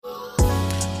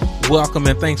Welcome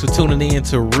and thanks for tuning in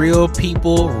to Real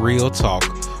People, Real Talk.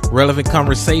 Relevant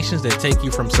conversations that take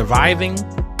you from surviving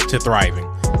to thriving.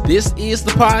 This is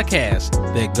the podcast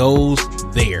that goes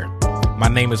there. My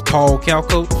name is Paul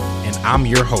Calco and I'm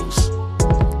your host.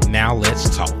 Now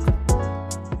let's talk.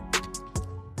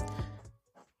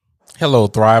 Hello,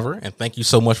 Thriver, and thank you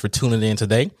so much for tuning in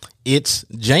today. It's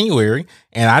January,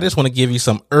 and I just want to give you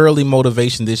some early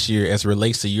motivation this year as it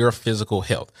relates to your physical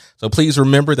health. So please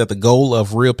remember that the goal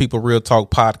of Real People, Real Talk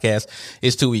podcast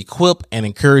is to equip and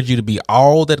encourage you to be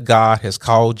all that God has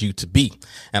called you to be.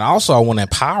 And also, I want to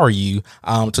empower you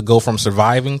to go from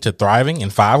surviving to thriving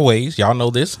in 5 ways. Y'all know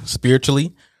this: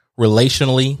 spiritually,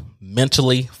 relationally,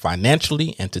 mentally,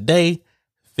 financially, and today,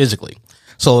 physically.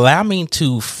 So allow me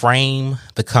to frame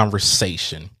the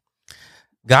conversation.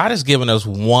 God has given us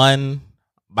one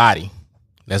body.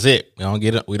 That's it.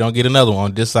 We don't get another one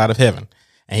on this side of heaven.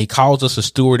 And he calls us to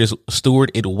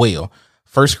steward it well.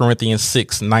 1 Corinthians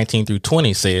 6:19 through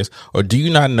 20 says, "Or do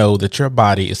you not know that your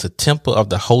body is a temple of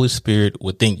the Holy Spirit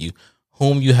within you,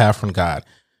 whom you have from God?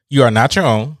 You are not your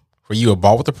own, for you are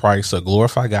bought with a price, so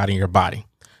glorify God in your body."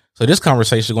 So this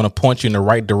conversation is going to point you in the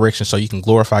right direction so you can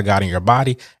glorify God in your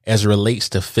body as it relates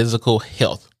to physical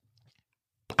health.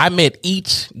 I met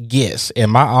each guest at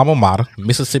my alma mater,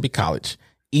 Mississippi College.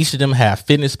 Each of them have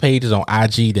fitness pages on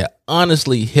IG that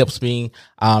honestly helps me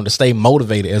to stay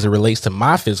motivated as it relates to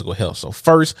my physical health. So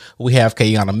first, we have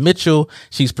Kayana Mitchell.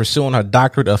 She's pursuing her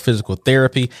doctorate of physical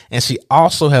therapy, and she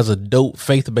also has a dope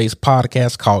faith-based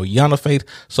podcast called Yana Faith.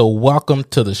 So welcome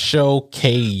to the show,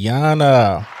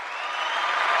 Kayana.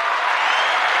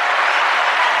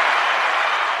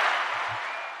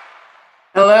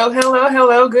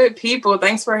 Hello, good people.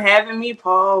 Thanks for having me,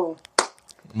 Paul.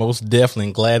 Most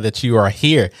definitely glad that you are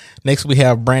here. Next, we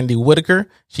have Brandy Whitaker.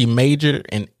 She majored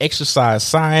in exercise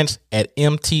science at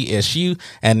MTSU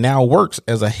and now works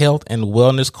as a health and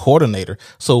wellness coordinator.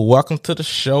 So welcome to the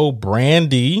show,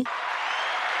 Brandy.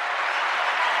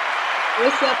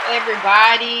 What's up,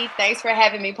 everybody? Thanks for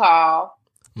having me, Paul.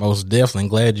 Most definitely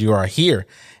glad you are here.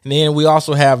 And then we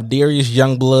also have Darius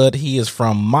Youngblood. He is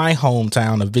from my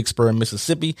hometown of Vicksburg,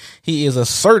 Mississippi. He is a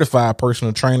certified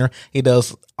personal trainer. He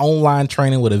does online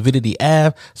training with Avidity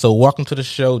Ave. So welcome to the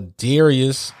show,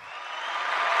 Darius.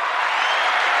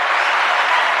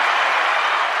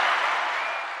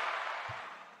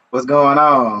 What's going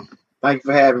on? Thank you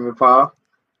for having me, Paul.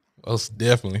 Most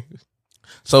definitely.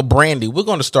 So Brandy, we're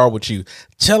going to start with you.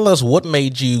 Tell us what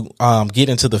made you get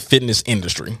into the fitness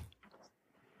industry.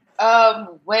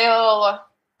 Well,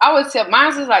 I would say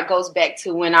mine goes back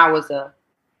to when I was a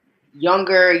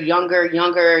younger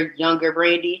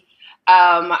Brandy.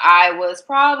 I was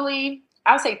probably,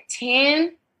 I would say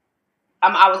 10.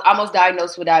 I was almost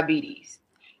diagnosed with diabetes.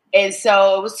 And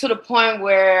so it was to the point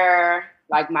where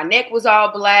like my neck was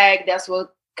all black. That's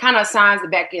what kind of signs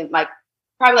back in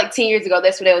probably 10 years ago.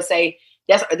 That's what they would say.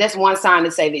 That's one sign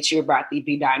to say that you're about to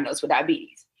be diagnosed with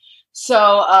diabetes. So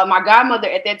my godmother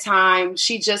at that time,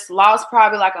 she just lost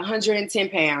probably 110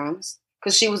 pounds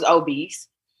because she was obese.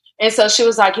 And so she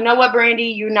was like, you know what, Brandy,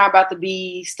 you're not about to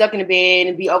be stuck in the bed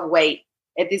and be overweight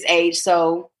at this age.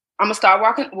 So I'm going to start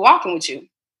walking with you.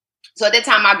 So at that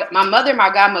time, my mother and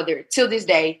my godmother, till this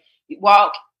day,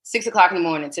 walk 6 o'clock in the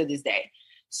morning till this day.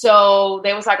 So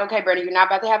they was like, okay, Brandy, you're not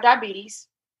about to have diabetes.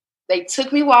 They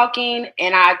took me walking,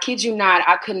 and I kid you not,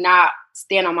 I could not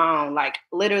stand on my own.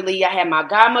 Literally, I had my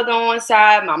godmother on one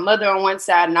side, my mother on one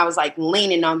side, and I was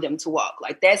leaning on them to walk.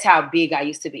 That's how big I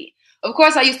used to be. Of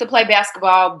course, I used to play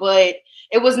basketball, but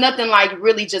it was nothing like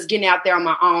really just getting out there on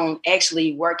my own,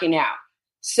 actually working out.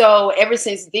 So ever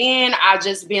since then, I've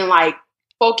just been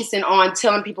focusing on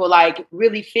telling people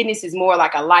really fitness is more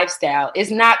like a lifestyle.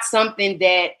 It's not something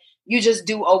that you just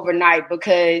do overnight,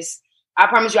 because I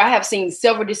promise you, I have seen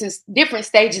several different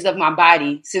stages of my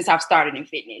body since I've started in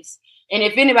fitness. And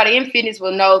if anybody in fitness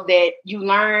will know that you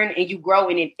learn and you grow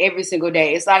in it every single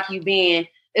day. It's like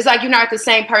you're not the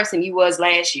same person you was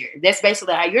last year. That's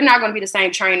basically how you're not going to be the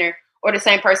same trainer or the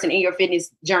same person in your fitness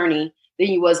journey than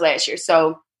you was last year.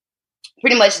 So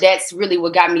pretty much that's really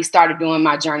what got me started doing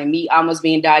my journey, me almost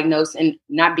being diagnosed and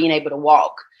not being able to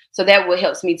walk. So that what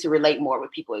helps me to relate more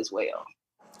with people as well.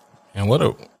 And what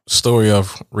a story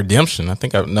of redemption. I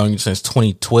think I've known you since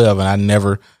 2012, and I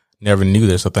never knew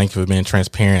this. So thank you for being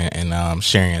transparent and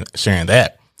sharing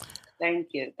that. Thank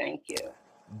you.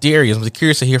 Darius, I'm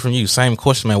curious to hear from you. Same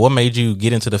question, man. What made you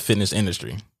get into the fitness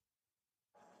industry?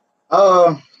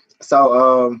 I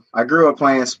grew up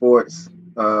playing sports.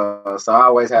 So I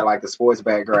always had the sports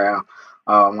background.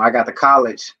 I got to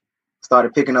college,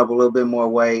 started picking up a little bit more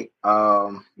weight,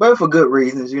 but for good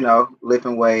reasons,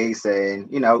 lifting weights,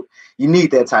 and you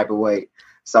need that type of weight.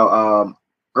 So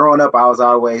growing up, I was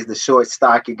always the short,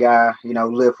 stocky guy,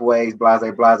 lift weights, blase,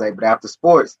 blase. But after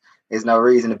sports, there's no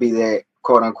reason to be that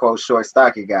quote unquote short,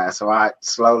 stocky guy. So I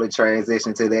slowly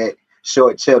transitioned to that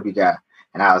short, chubby guy.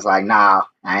 And I was like, nah,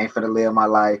 I ain't finna live my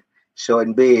life short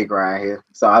and big right here.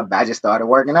 So I just started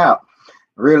working out.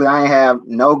 Really, I ain't have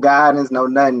no guidance, no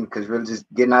nothing, because really just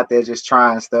getting out there, just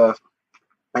trying stuff.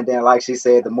 And then, like she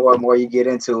said, the more and more you get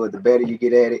into it, the better you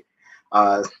get at it.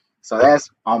 So that's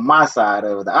on my side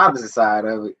of it. The opposite side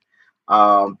of it,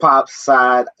 Pop's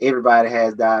side, everybody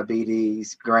has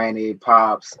diabetes. Granny,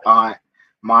 Pop's, aunt,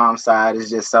 mom's side is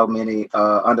just so many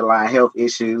underlying health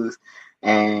issues.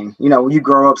 And, when you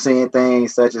grow up seeing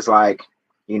things such as like,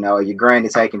 your granny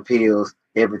taking pills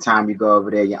every time you go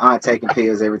over there, your aunt taking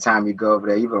pills every time you go over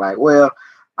there, you be like, well,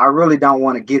 I really don't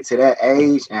want to get to that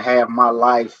age and have my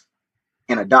life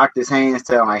in a doctor's hands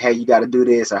telling like, hey, you got to do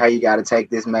this, or hey, you got to take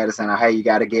this medicine, or hey, you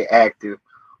got to get active,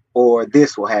 or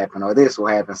this will happen, or this will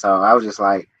happen. So I was just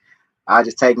like, I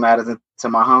just take matters into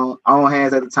my own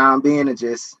hands at the time being, and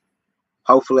just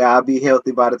hopefully I'll be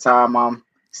healthy by the time I'm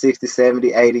 60,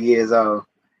 70, 80 years old.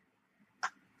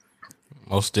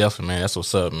 Most definitely, man. That's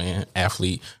what's up, man.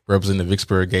 Athlete representing the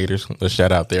Vicksburg Gators. A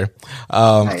shout out there.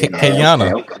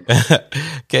 Kayana,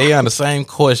 Kayana, same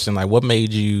question. Like, what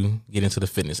made you get into the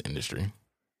fitness industry?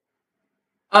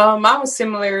 I was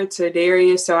similar to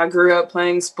Darius. So I grew up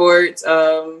playing sports.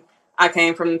 I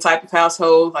came from the type of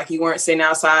household, like you weren't sitting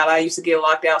outside. I used to get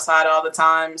locked outside all the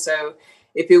time. So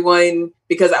if it wasn't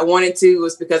because I wanted to, it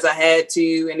was because I had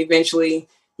to. And eventually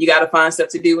you got to find stuff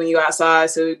to do when you're outside.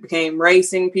 So it became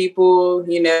racing people,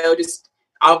 just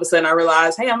all of a sudden I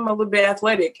realized, hey, I'm a little bit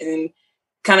athletic. And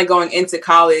kind of going into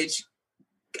college,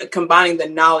 combining the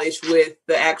knowledge with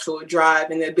the actual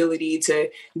drive and the ability to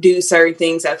do certain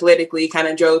things athletically kind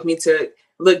of drove me to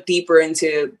look deeper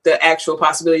into the actual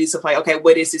possibilities of like, okay,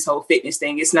 what is this whole fitness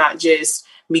thing? It's not just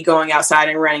me going outside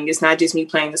and running. It's not just me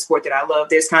playing the sport that I love.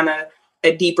 There's kind of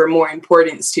a deeper, more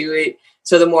importance to it.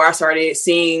 So the more I started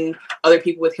seeing other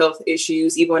people with health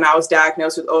issues, even when I was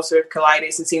diagnosed with ulcerative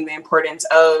colitis, and seeing the importance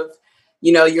of,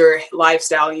 your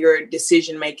lifestyle and your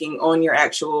decision-making on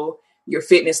your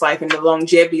fitness life and the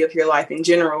longevity of your life in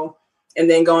general. And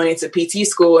then going into PT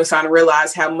school and starting to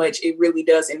realize how much it really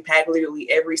does impact literally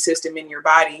every system in your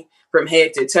body from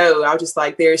head to toe. I was just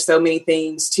like, there's so many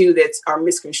things too that are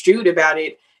misconstrued about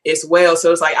it as well.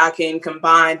 So it's like I can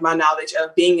combine my knowledge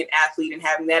of being an athlete and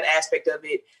having that aspect of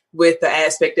it with the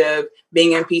aspect of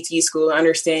being in PT school and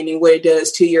understanding what it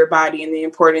does to your body and the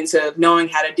importance of knowing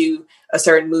how to do a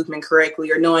certain movement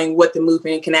correctly, or knowing what the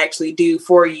movement can actually do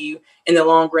for you in the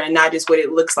long run, not just what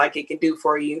it looks like it can do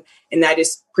for you. And that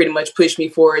just pretty much pushed me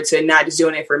forward to not just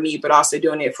doing it for me, but also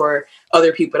doing it for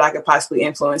other people that I could possibly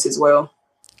influence as well.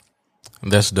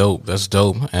 That's dope. That's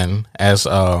dope. And as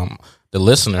the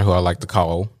listener, who I like to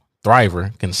call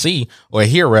Thriver, can see or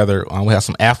hear rather, we have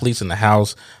some athletes in the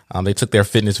house. They took their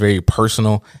fitness very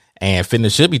personal, and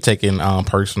fitness should be taken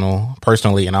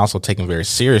personally, and also taken very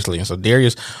seriously. And so,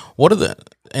 Darius,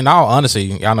 in all honesty,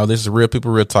 y'all know this is real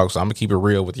people, real talk. So I'm gonna keep it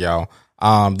real with y'all.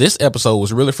 This episode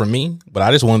was really for me, but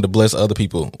I just wanted to bless other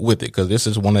people with it, because this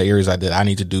is one of the areas that I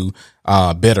need to do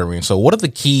better in. So what are the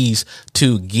keys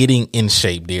to getting in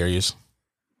shape, Darius?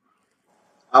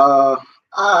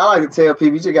 I like to tell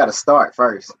people, you just got to start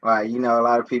first. Like, a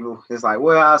lot of people, it's like,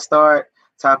 well, I'll start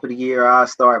top of the year, I'll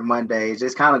start Monday.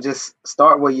 Just kind of just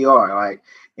start where you are. Like,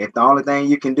 if the only thing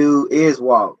you can do is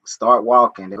walk, start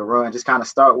walking. If you run, just kind of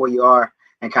start where you are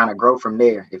and kind of grow from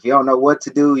there. If you don't know what to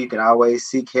do, you can always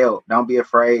seek help. Don't be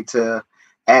afraid to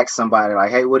ask somebody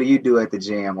like, hey, what do you do at the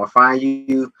gym? Or find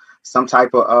you some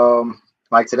type of,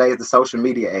 like today is the social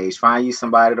media age. Find you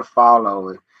somebody to follow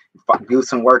and do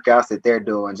some workouts that they're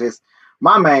doing. Just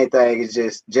my main thing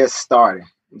is just starting,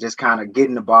 just kind of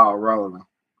getting the ball rolling.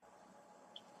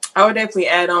 I would definitely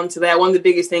add on to that. One of the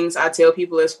biggest things I tell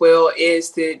people as well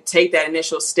is to take that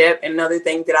initial step. And another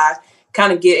thing that I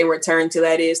kind of get in return to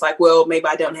that is like, well, maybe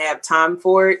I don't have time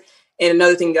for it. And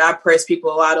another thing that I press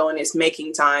people a lot on is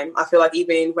making time. I feel like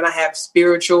even when I have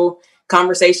spiritual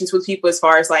conversations with people, as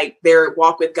far as like their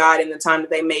walk with God and the time that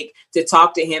they make to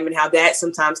talk to him, and how that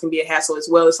sometimes can be a hassle as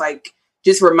well. It's like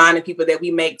just reminding people that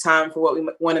we make time for what we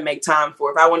want to make time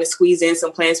for. If I want to squeeze in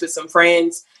some plans with some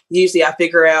friends, usually I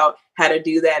figure out how to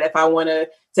do that. If I want to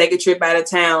take a trip out of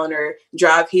town or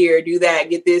drive here, do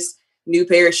that, get this new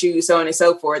pair of shoes, so on and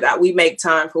so forth, that we make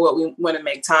time for what we want to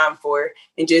make time for.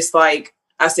 And just like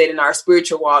I said, in our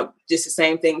spiritual walk, just the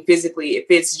same thing physically. If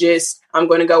it's just, I'm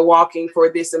going to go walking for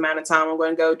this amount of time, I'm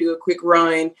going to go do a quick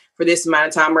run for this amount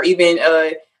of time, or even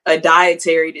a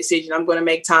dietary decision. I'm going to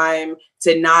make time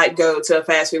to not go to a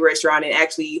fast food restaurant and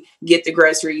actually get the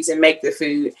groceries and make the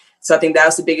food. So I think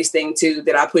that's the biggest thing too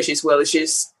that I push as well. It's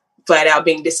just flat out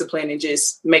being disciplined and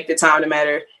just make the time, no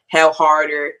matter how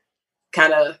hard or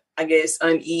kind of, I guess,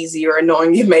 uneasy or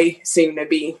annoying it may seem to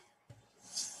be.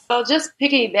 So just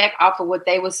picking back off of what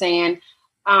they were saying,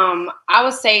 I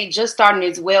would say just starting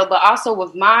as well, but also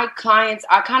with my clients,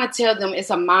 I kind of tell them it's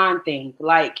a mind thing.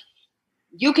 Like,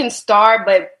 you can start,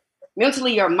 but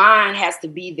mentally your mind has to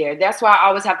be there. That's why I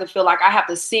always have to feel like I have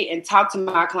to sit and talk to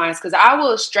my clients, because I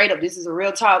will straight up, this is a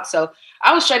real talk, so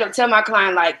I will straight up tell my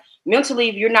client, mentally,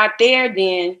 if you're not there,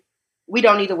 then we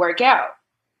don't need to work out,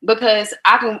 because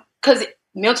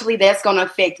mentally that's going to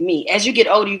affect me. As you get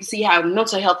older, you can see how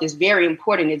mental health is very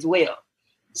important as well.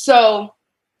 So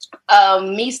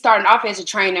me starting off as a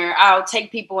trainer, I'll take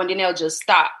people and then they'll just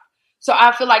stop. So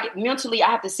I feel like mentally I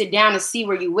have to sit down and see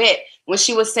where you at. When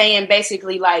she was saying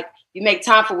basically you make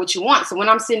time for what you want. So when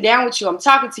I'm sitting down with you, I'm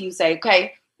talking to you, say,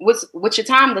 okay, what's your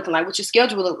time looking like? What's your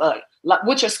schedule look like?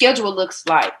 What your schedule looks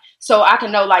like? So I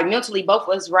can know mentally both of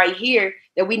us right here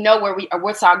that we know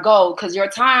what's our goal. Because your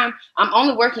time, I'm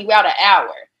only working you out an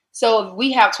hour. So if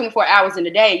we have 24 hours in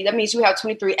a day, that means you have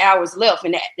 23 hours left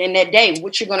in that day.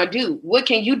 What you're going to do? What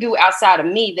can you do outside of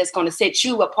me that's going to set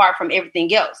you apart from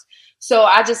everything else? So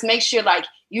I just make sure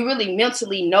you really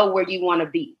mentally know where you want to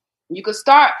be. You can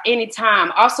start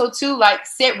anytime. Also too,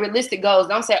 set realistic goals.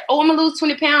 Don't say, oh, I'm going to lose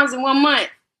 20 pounds in 1 month.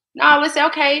 No, let's say,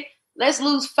 okay, let's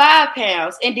lose 5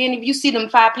 pounds. And then if you see them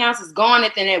 5 pounds is gone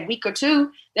within a week or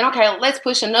two, then okay, let's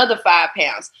push another 5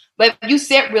 pounds. But if you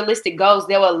set realistic goals,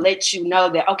 they will let you know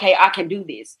that, okay, I can do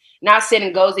this. Not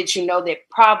setting goals that you know that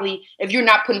probably if you're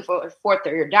not putting forth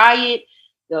your diet,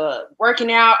 the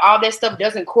working out, all that stuff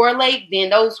doesn't correlate, then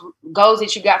those goals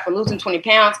that you got for losing 20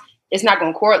 pounds, it's not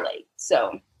going to correlate.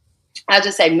 So I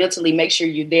just say mentally make sure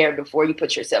you're there before you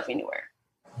put yourself anywhere.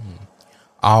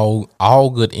 All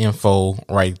good info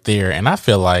right there. And I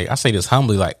feel like, I say this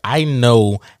humbly, I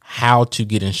know how to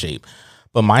get in shape,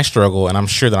 but my struggle, and I'm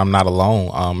sure that I'm not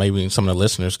alone, maybe some of the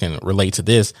listeners can relate to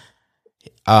this,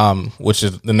 which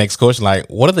is the next question.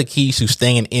 What are the keys to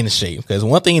staying in shape? Because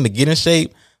one thing to get in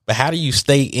shape, but how do you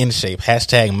stay in shape?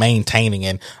 # maintaining.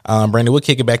 And Brandon, we'll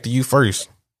kick it back to you first.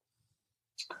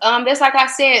 That's like I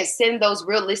said, setting those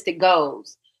realistic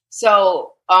goals.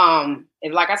 So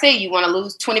if, like I said, you want to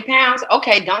lose 20 pounds,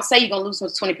 okay, don't say you're going to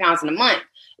lose 20 pounds in a month.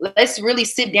 Let's really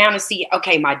sit down and see,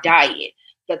 okay, my diet,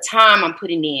 the time I'm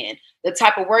putting in, the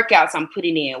type of workouts I'm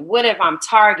putting in, what if I'm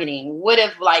targeting, what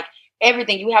if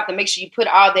everything. You have to make sure you put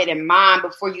all that in mind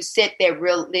before you set that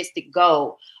realistic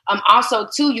goal. Also,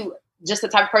 too, you just the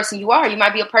type of person you are. You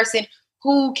might be a person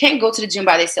who can't go to the gym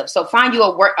by themselves. So find you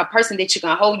a person that you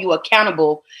can hold you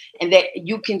accountable and that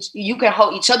you can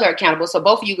hold each other accountable. So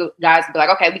both of you guys be like,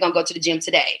 okay, we're going to go to the gym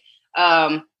today.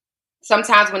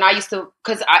 Sometimes when I used to,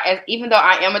 because even though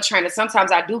I am a trainer,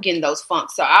 sometimes I do get in those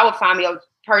funks. So I would find me a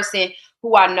person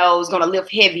who I know is going to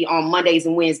lift heavy on Mondays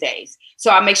and Wednesdays.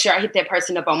 So I make sure I hit that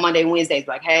person up on Monday and Wednesdays.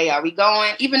 Like, hey, are we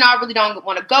going? Even though I really don't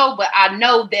want to go, but I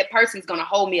know that person's going to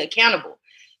hold me accountable.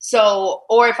 So,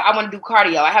 or if I want to do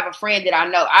cardio, I have a friend that I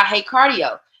know, I hate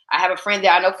cardio. I have a friend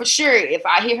that I know for sure. If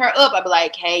I hit her up, I'll be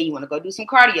like, hey, you want to go do some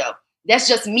cardio? That's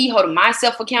just me holding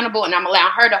myself accountable, and I'm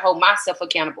allowing her to hold myself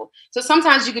accountable. So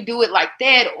sometimes you could do it like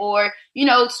that, or,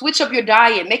 switch up your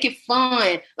diet, make it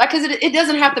fun. Cause it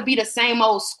doesn't have to be the same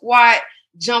old squat,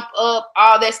 jump up,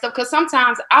 all that stuff. Cause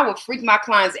sometimes I would freak my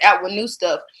clients out with new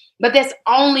stuff, but that's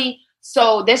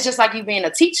just like you being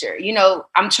a teacher.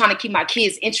 I'm trying to keep my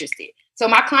kids interested. So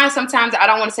my clients, sometimes I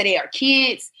don't want to say they are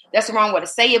kids. That's the wrong way to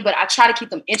say it, but I try to keep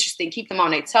them interested, keep them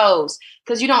on their toes,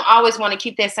 because you don't always want to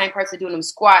keep that same person doing them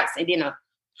squats and then a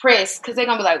press, because they're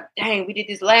going to be like, dang, we did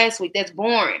this last week. That's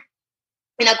boring.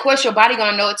 And of course, your body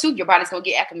going to know it too. Your body's going to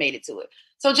get acclimated to it.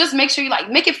 So just make sure you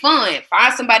make it fun.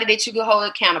 Find somebody that you can hold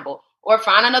accountable, or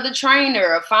find another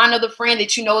trainer, or find another friend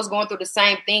that you know is going through the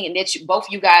same thing, and that both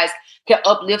of you guys can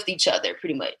uplift each other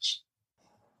pretty much.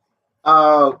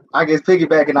 I guess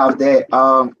piggybacking off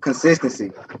that, consistency,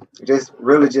 just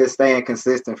staying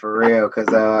consistent for real. Cause,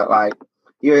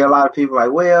 you hear a lot of people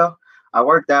well, I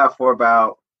worked out for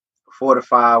about 4 to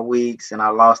 5 weeks and I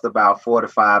lost about 4 to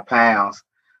 5 pounds.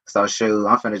 So shoot,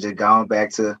 I'm finna just go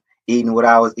back to eating what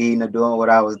I was eating or doing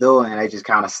what I was doing. And they just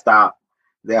kind of stopped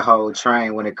their whole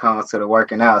train when it comes to the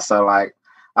working out. So I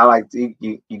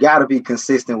you gotta be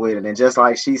consistent with it. And just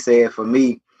like she said, for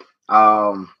me,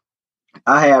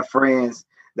 I have friends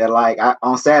that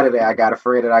on Saturday, I got a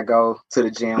friend that I go to the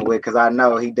gym with because I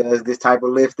know he does this type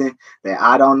of lifting that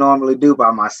I don't normally do by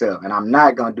myself, and I'm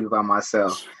not going to do by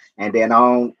myself. And then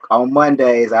on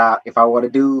Mondays, if I want to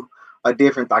do a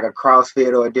different, like a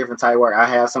CrossFit or a different type of work, I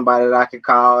have somebody that I can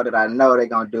call that I know they're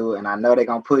gonna do it, and I know they're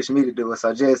gonna push me to do it.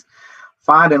 So just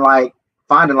finding like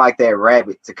that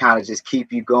rabbit to kind of just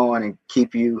keep you going and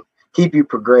keep you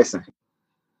progressing.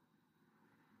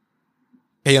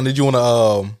 Hey, and did you want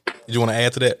to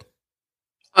add to that?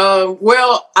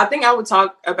 Well, I think I would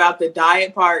talk about the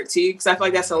diet part too, because I feel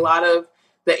like that's a lot of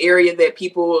the area that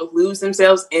people lose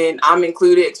themselves, and I'm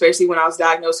included, especially when I was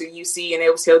diagnosed with UC and they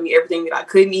was telling me everything that I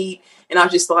couldn't eat. And I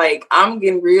was just like, I'm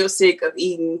getting real sick of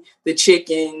eating the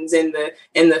chickens and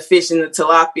the fish and the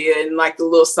tilapia and like the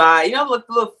little side, you know, like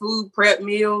the little food prep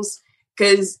meals.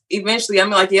 Cause eventually I'm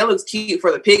like, yeah, it looks cute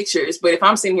for the pictures, but if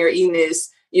I'm sitting here eating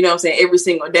this, you know what I'm saying, every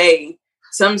single day,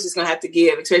 something's just gonna have to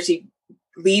give, especially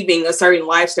leaving a certain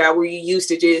lifestyle where you used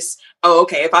to just, oh,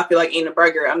 okay, if I feel like eating a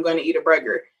burger, I'm going to eat a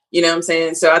burger. You know what I'm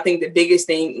saying? So I think the biggest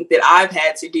thing that I've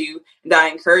had to do, that I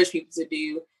encourage people to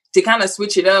do, to kind of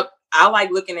switch it up. I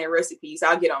like looking at recipes.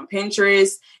 I'll get on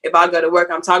Pinterest. If I go to work,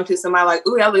 I'm talking to somebody like,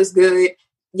 ooh, that looks good.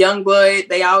 Young blood,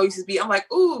 they always just be, I'm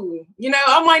like, ooh, you know,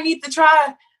 I might need to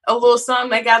try a little something.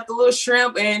 They got the little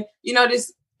shrimp and, you know,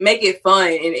 just make it fun.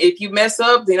 And if you mess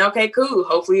up, then okay, cool.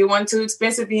 Hopefully it wasn't too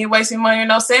expensive. You ain't wasting money on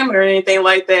no salmon or anything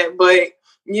like that. But,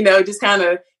 you know, just kind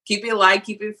of keep it light,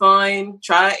 keep it fun.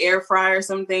 Try to air fryer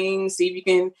some things. See if you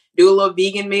can do a little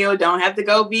vegan meal. Don't have to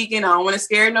go vegan. I don't want to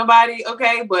scare nobody.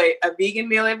 Okay. But a vegan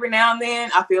meal every now and then,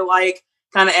 I feel like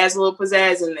kind of adds a little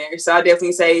pizzazz in there. So I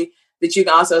definitely say that you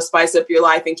can also spice up your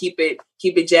life and keep it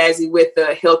jazzy with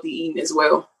the healthy eating as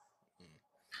well.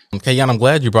 Okay, Jan, I'm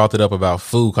glad you brought that up about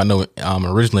food. I know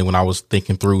originally when I was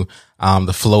thinking through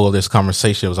the flow of this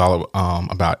conversation, it was all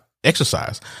about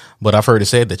exercise. But I've heard it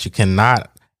said that you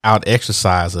cannot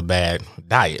out-exercise a bad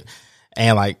diet.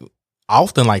 And like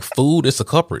often like food is a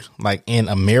culprit. Like in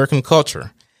American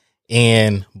culture,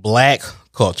 in Black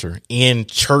culture, in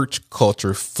church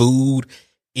culture, food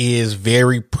is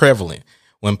very prevalent.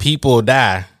 When people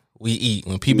die, we eat.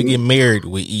 When people get married,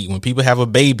 we eat. When people have a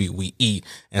baby, we eat.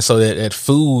 And so that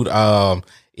food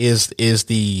is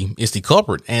the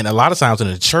culprit. And a lot of times in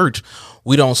the church,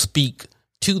 we don't speak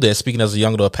to that. Speaking as a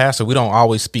young adult pastor, we don't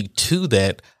always speak to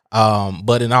that.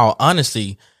 But in all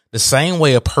honesty, the same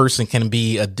way a person can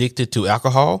be addicted to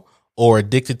alcohol or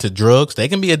addicted to drugs, they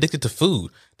can be addicted to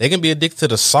food. They can be addicted to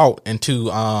the salt and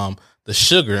to the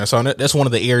sugar. And so that's one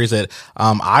of the areas that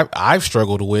I've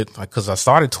struggled with, because I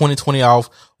started 2020 off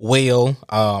well.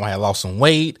 I had lost some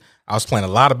weight. I was playing a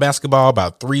lot of basketball,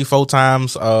 about 3-4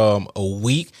 times a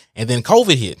week, and then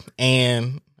COVID hit,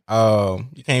 and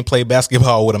you can't play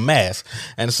basketball with a mask.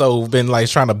 And so been like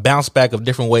trying to bounce back of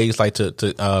different ways, like to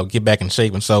get back in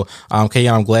shape. And so,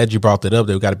 Kayan, I'm glad you brought that up,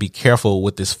 that we got to be careful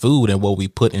with this food and what we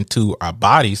put into our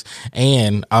bodies.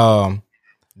 And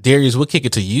Darius, we'll kick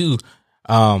it to you.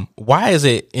 Why is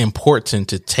it important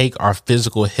to take our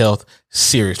physical health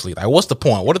seriously? Like, what's the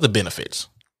point? What are the benefits?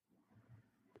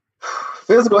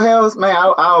 Physical health, man,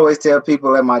 I always tell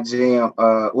people at my gym,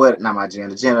 not my gym,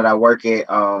 the gym that I work at,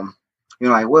 you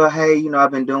know, like, well, hey, you know,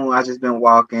 I just been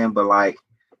walking, but like,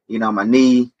 you know, my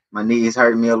knee is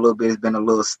hurting me a little bit. It's been a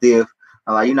little stiff.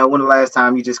 I'm like, you know, when the last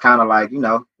time you just kind of like, you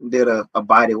know, did a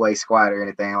body weight squat or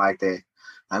anything like that?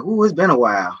 Like, ooh, it's been a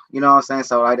while. You know what I'm saying?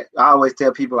 So I always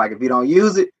tell people, like, if you don't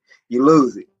use it, you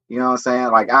lose it. You know what I'm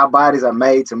saying? Like, our bodies are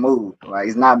made to move. Like,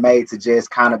 it's not made to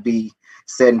just kind of be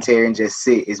sedentary and just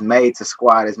sit. It's made to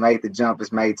squat. It's made to jump.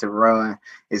 It's made to run.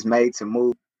 It's made to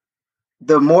move.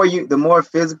 The more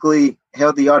physically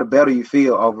healthy you are, the better you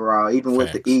feel overall, even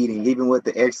with the eating, even with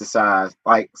the exercise.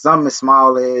 Like, something as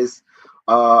small as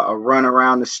a run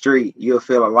around the street, you'll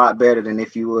feel a lot better than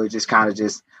if you were just kind of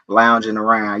just lounging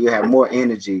around. You have more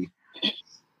energy.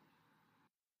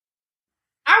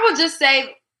 I would just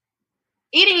say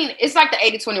eating, it's like the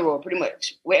 80-20 rule pretty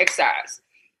much with exercise.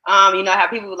 You know how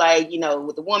people like, you know,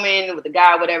 with the woman, with the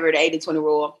guy, whatever, the 80-20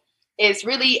 rule. It's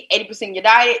really 80% of your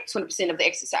diet, 20% of the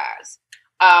exercise.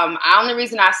 The only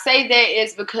reason I say that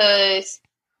is because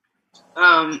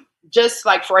just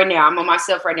like for right now, I'm on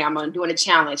myself right now, I'm doing a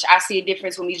challenge. I see a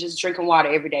difference when we just drinking water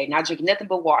every day, not drinking nothing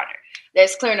but water.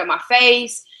 That's clearing up my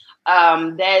face.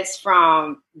 That's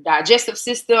from digestive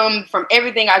system, from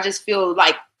everything. I just feel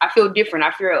like I feel different.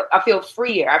 I feel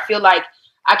freer. I feel like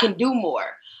I can do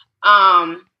more.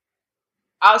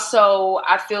 Also,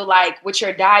 I feel like with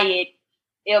your diet,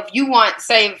 if you want,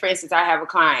 say, for instance, I have a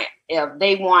client, if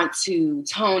they want to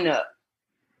tone up,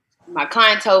 my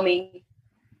client told me,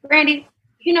 Brandy,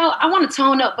 you know, I want to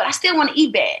tone up, but I still want to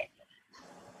eat bad.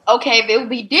 Okay, if it would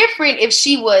be different if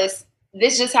she was,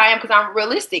 this is just how I am because I'm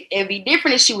realistic. It would be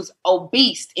different if she was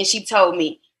obese and she told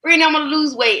me, Brandy, I want to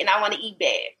lose weight and I want to eat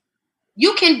bad.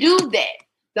 You can do that.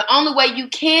 The only way you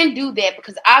can do that,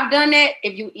 because I've done that,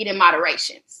 if you eat in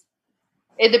moderations.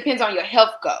 It depends on your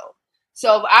health goal.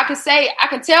 So I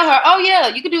can tell her, oh yeah,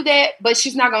 you can do that, but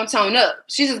she's not going to tone up.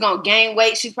 She's just going to gain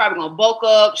weight. She's probably going to bulk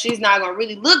up. She's not going to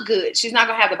really look good. She's not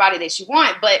going to have the body that she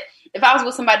wants. But if I was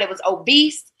with somebody that was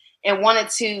obese and wanted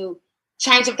to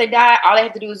change up their diet, all they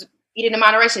have to do is eat it in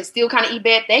moderation, still kind of eat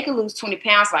bad, they could lose 20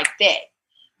 pounds like that.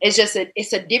 It's just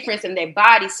it's a difference in their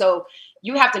body. So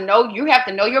you have to know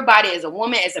your body as a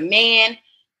woman, as a man.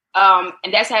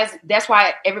 And that's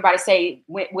why everybody say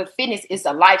with fitness, it's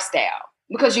a lifestyle,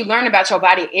 because you learn about your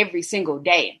body every single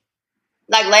day.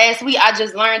 Like last week, I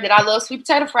just learned that I love sweet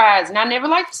potato fries, and I never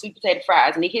liked sweet potato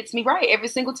fries, and it hits me right every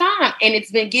single time. And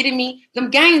it's been getting me them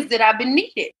gains that I've been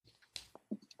needed.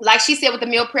 Like she said with the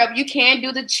meal prep, you can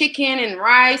do the chicken and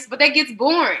rice, but that gets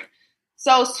boring.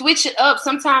 So switch it up.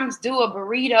 Sometimes do a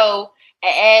burrito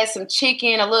and add some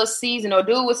chicken, a little season, or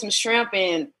do it with some shrimp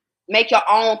and make your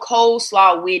own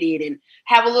coleslaw with it and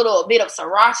have a little bit of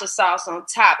sriracha sauce on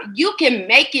top. You can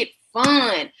make it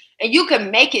fun and you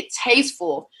can make it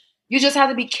tasteful. You just have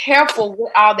to be careful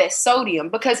with all that sodium,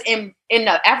 because in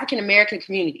the African-American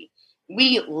community,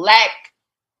 we lack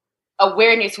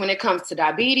awareness when it comes to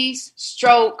diabetes,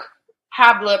 stroke,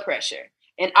 high blood pressure.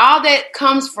 And all that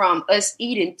comes from us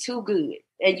eating too good.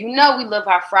 And we love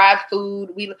our fried food.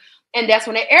 And that's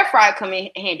when the air fryer come in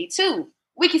handy too.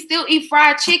 We can still eat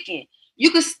fried chicken.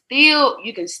 You can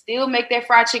still make that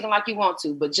fried chicken like you want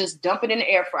to, but just dump it in the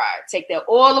air fryer. Take that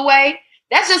oil away.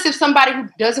 That's just if somebody who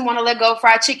doesn't want to let go of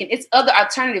fried chicken. It's other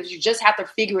alternatives. You just have to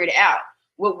figure it out.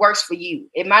 What works for you.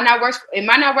 It might not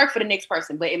work for the next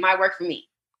person, but it might work for me.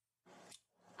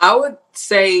 I would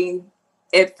say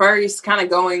at first, kind of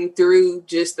going through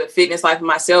just the fitness life of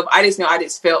myself, I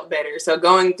just felt better. So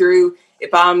going through,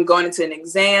 if I'm going into an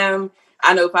exam,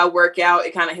 I know if I work out,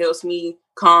 it kind of helps me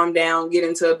calm down, get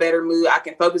into a better mood. I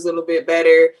can focus a little bit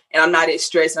better, and I'm not as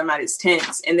stressed, I'm not as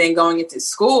tense. And then going into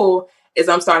school, is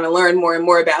I'm starting to learn more and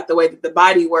more about the way that the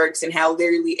body works and how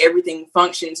literally everything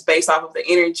functions based off of the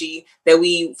energy that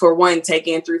we, for one, take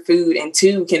in through food, and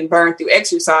two, can burn through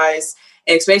exercise.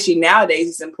 And especially nowadays,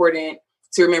 it's important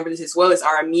to remember this as well, as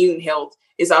our immune health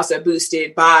is also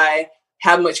boosted by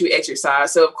how much we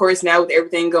exercise. So of course, now with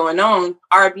everything going on,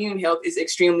 our immune health is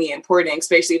extremely important,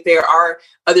 especially if there are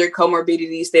other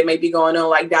comorbidities that may be going on,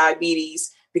 like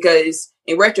diabetes, because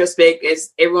in retrospect,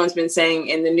 as everyone's been saying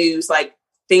in the news, like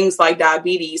things like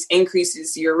diabetes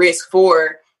increases your risk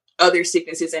for other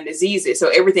sicknesses and diseases. So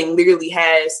everything literally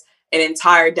has an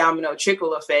entire domino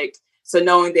trickle effect. So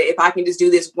knowing that if I can just do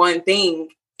this one thing,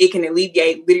 it can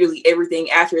alleviate literally everything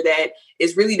after that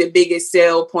is really the biggest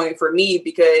sell point for me,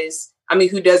 because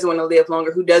who doesn't want to live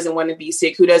longer? Who doesn't want to be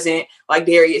sick? Who doesn't, like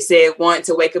Darius said, want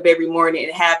to wake up every morning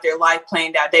and have their life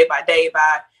planned out day by day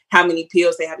by how many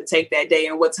pills they have to take that day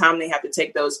and what time they have to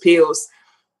take those pills.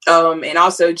 And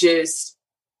also just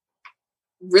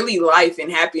really life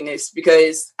and happiness,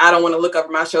 because I don't want to look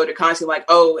over my shoulder constantly like,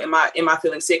 oh, am I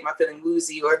feeling sick? Am I feeling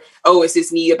woozy? Or, oh, is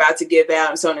this knee about to give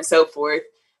out? And so on and so forth.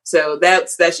 So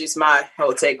that's just my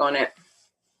whole take on it.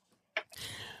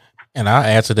 And I'll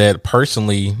add to that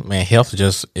personally, man, health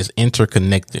just is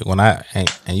interconnected. And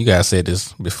you guys said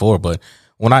this before, but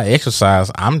when I exercise,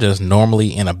 I'm just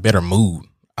normally in a better mood.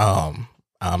 I'm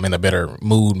in a better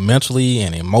mood mentally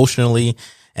and emotionally.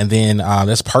 And then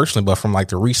that's personally, but from like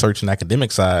the research and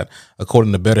academic side,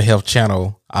 according to Better Health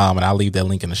Channel, and I'll leave that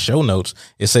link in the show notes,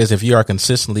 it says if you are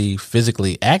consistently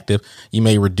physically active, you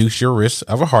may reduce your risk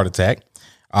of a heart attack.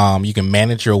 You can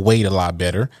manage your weight a lot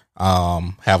better,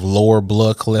 have lower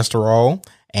blood cholesterol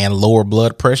and lower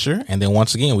blood pressure. And then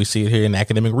once again, we see it here in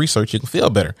academic research, you can feel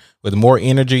better with more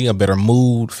energy, a better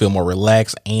mood, feel more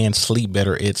relaxed, and sleep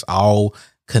better. It's all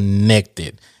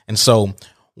connected. And so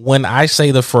when I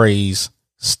say the phrase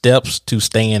steps to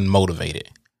staying motivated,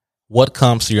 what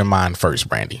comes to your mind first,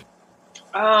 Brandy?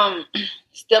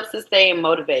 Steps to staying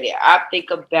motivated. I think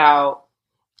about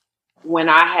when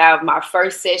I have my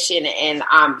first session and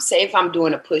say if I'm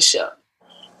doing a push-up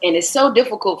and it's so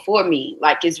difficult for me,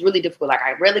 like it's really difficult. Like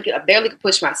I barely can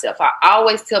push myself. I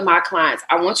always tell my clients,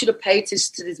 I want you to pay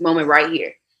attention to this moment right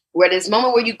here, where this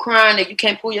moment where you crying that you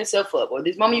can't pull yourself up, or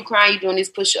this moment you crying you're doing this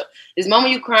push-up, this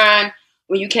moment you crying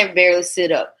when you can't barely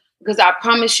sit up. Because I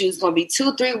promise you, it's going to be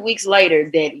 2-3 weeks later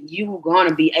that you're going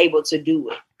to be able to do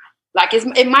it. Like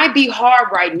it might be hard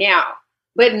right now,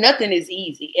 but nothing is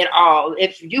easy at all.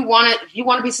 If you want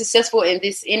to be successful in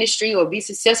this industry or be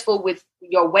successful with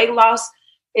your weight loss,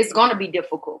 it's going to be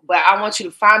difficult. But I want you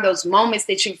to find those moments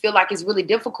that you feel like it's really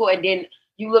difficult, and then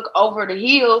you look over the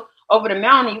hill, over the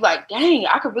mountain, you're like, dang,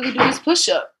 I could really do this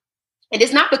push-up. And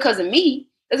it's not because of me.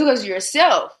 It's because of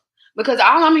yourself. because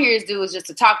all I'm here is just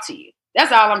to talk to you.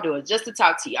 That's all I'm doing, just to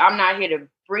talk to you. I'm not here to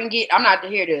bring it. I'm not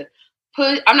here to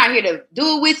I'm not here to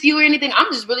do it with you or anything.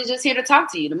 I'm just here to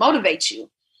talk to you, to motivate you.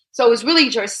 So it's really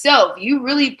yourself. You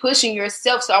really pushing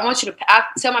yourself. So I want you to, I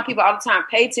tell my people all the time,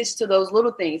 pay attention to those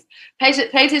little things. Pay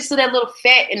attention to that little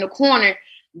fat in the corner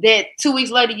that 2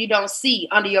 weeks later you don't see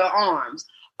under your arms.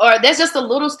 Or that's just the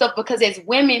little stuff, because as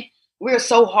women, we're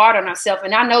so hard on ourselves.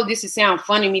 And I know this is sound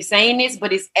funny me saying this,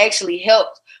 but it's actually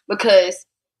helped, because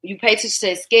you pay attention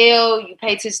to the scale, you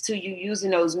pay attention to you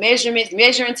using those measurements,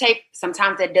 measuring tape.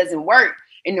 Sometimes that doesn't work.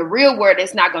 In the real world,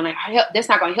 that's not going to help. That's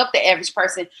not going to help the average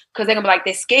person, because they're going to be like,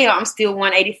 that scale, I'm still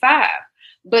 185.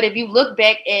 But if you look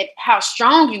back at how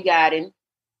strong you got in,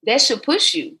 that should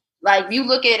push you. Like, if you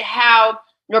look at how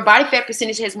your body fat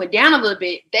percentage has went down a little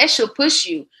bit, that should push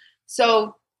you.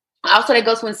 So also that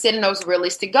goes when setting those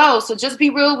realistic goals. So just be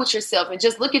real with yourself and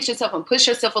just look at yourself and push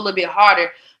yourself a little bit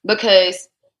harder, because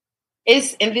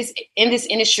it's in this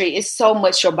industry, it's so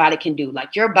much your body can do.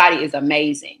 Like, your body is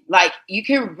amazing. Like, you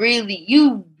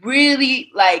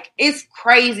really like, it's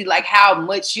crazy, like how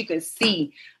much you can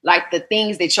see, like the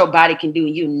things that your body can do.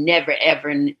 And you never ever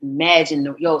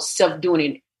imagine yourself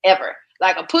doing it ever.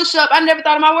 Like a push-up, I never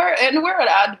thought in the world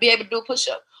I'd be able to do a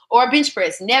push-up or a bench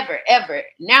press. Never, ever.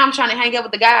 Now I'm trying to hang out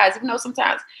with the guys, even though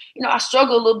sometimes, I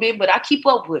struggle a little bit, but I keep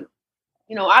up with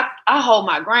them. I hold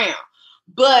my ground.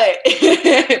 But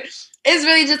it's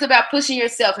really just about pushing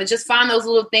yourself and just find those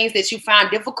little things that you find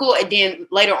difficult, and then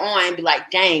later on be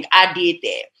like, dang, I did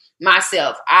that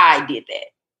myself. I did that.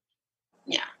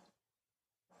 Yeah.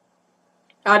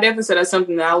 I definitely said that's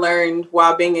something that I learned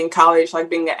while being in college, like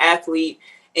being an athlete.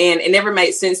 And it never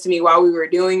made sense to me while we were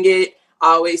doing it. I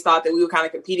always thought that we were kind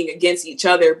of competing against each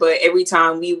other. But every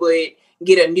time we would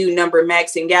get a new number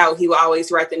maxing out, he would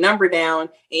always write the number down. And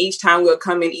each time we'll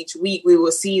come in each week, we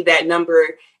will see that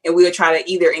number, and we will try to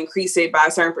either increase it by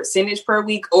a certain percentage per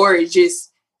week, or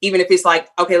just, even if it's like,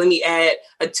 okay, let me add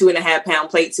a 2.5 pound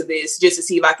plate to this just to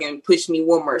see if I can push me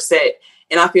one more set.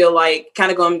 And I feel like,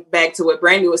 kind of going back to what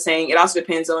Brandy was saying, it also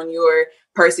depends on your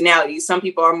personality. Some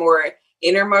people are more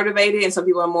inner motivated and some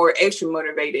people are more extra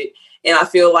motivated. And I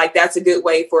feel like that's a good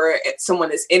way for someone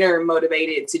that's inner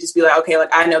motivated to just be like, okay,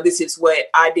 like, I know this is what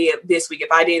I did this week.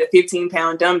 If I did a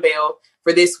 15-pound dumbbell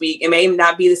for this week, it may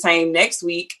not be the same next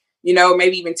week,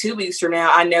 maybe even 2 weeks from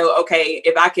now. I know, okay,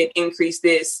 if I could increase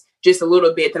this just a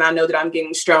little bit, then I know that I'm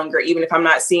getting stronger, even if I'm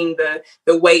not seeing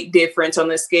the weight difference on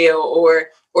the scale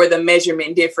or the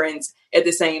measurement difference at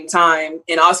the same time.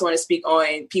 And I also want to speak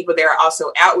on people that are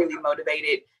also outwardly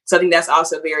motivated. So I think that's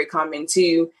also very common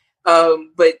too.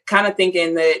 But kind of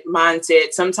thinking that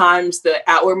mindset, sometimes the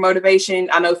outward motivation,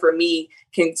 I know for me,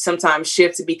 can sometimes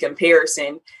shift to be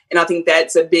comparison. And I think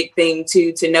that's a big thing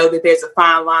too, to know that there's a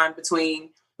fine line between,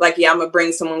 like, yeah, I'm going to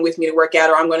bring someone with me to work out,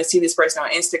 or I'm going to see this person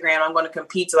on Instagram. I'm going to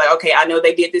compete to, like, okay, I know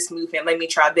they did this movement, let me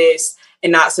try this.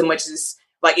 And not so much as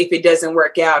like, if it doesn't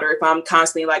work out, or if I'm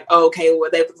constantly like, oh, okay, well,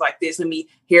 they look like this, let me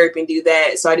hurry up and do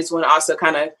that. So I just want to also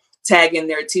kind of tag in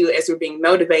there too, as we're being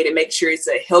motivated, make sure it's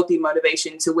a healthy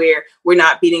motivation, to where we're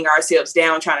not beating ourselves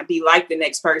down trying to be like the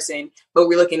next person, but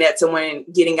we're looking at someone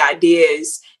getting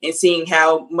ideas and seeing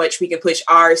how much we can push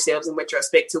ourselves in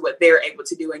retrospect to what they're able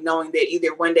to do, and knowing that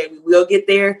either one day we will get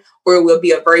there, or it will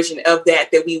be a version of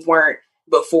that we weren't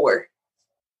before.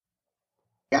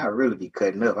 Yeah, I really be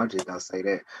cutting up. I'm just gonna say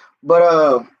that.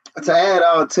 But to add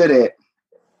on to that,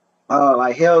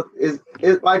 like, health is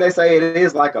like they say, it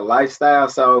is like a lifestyle.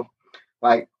 So,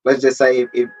 like, let's just say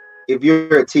if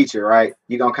you're a teacher, right,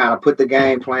 you're gonna kind of put the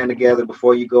game plan together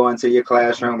before you go into your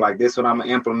classroom. Like, this is what I'm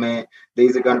gonna implement.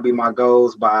 These are gonna be my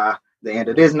goals by the end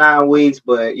of this 9 weeks.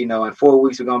 But in 4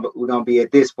 weeks we're gonna be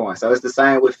at this point. So it's the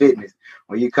same with fitness.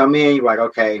 When you come in, you're like,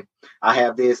 okay, I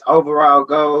have this overall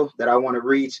goal that I want to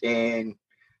reach in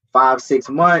 5-6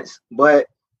 months, but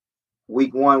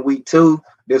week 1, week 2,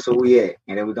 this is where we at,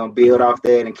 and then we're gonna build off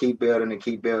that and keep building and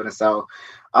keep building. So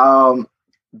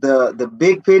the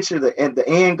big picture, the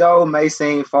end goal may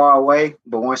seem far away,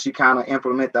 but once you kind of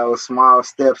implement those small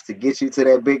steps to get you to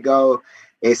that big goal,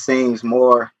 it seems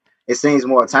more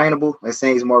attainable, it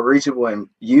seems more reachable. And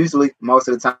usually most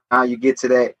of the time you get to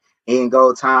that end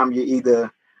goal time, you're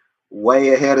either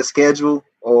way ahead of schedule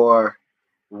or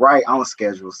right on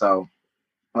schedule. So,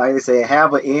 like I said,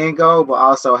 have an end goal, but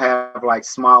also have like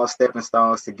small stepping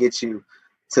stones to get you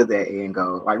to that end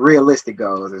goal, like realistic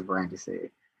goals, as Brandy said.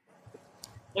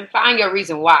 And find your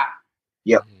reason why.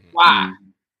 Yep. Why? Mm-hmm.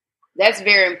 That's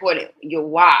very important. Your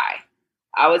why.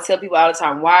 I would tell people all the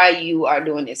time why you are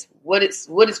doing this. What is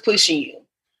pushing you?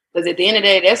 Because at the end of the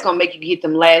day, that's gonna make you get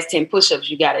them last 10 push-ups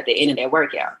you got at the end of that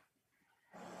workout.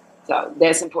 So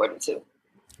that's important too.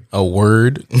 A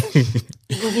word.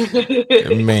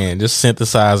 Man, just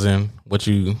synthesizing what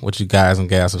you guys and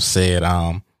gals have said.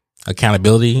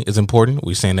 Accountability is important.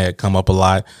 We've seen that come up a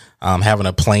lot. Having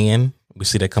a plan, we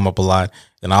see that come up a lot.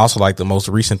 And I also like the most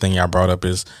recent thing y'all brought up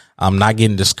is not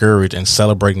getting discouraged and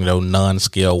celebrating those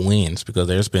non-scale wins, because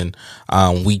there's been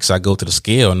weeks I go to the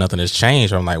scale and nothing has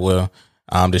changed. I'm like, well,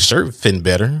 the shirt fitting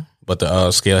better, but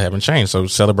the scale haven't changed. So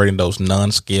celebrating those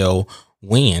non-scale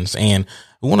wins. And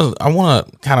I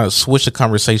want to kind of switch the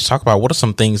conversation, talk about what are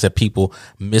some things that people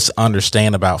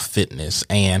misunderstand about fitness.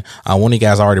 And one of you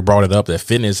guys already brought it up, that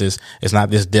fitness is not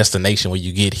this destination where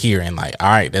you get here and like, all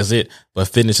right, that's it. But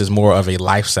fitness is more of a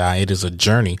lifestyle. It is a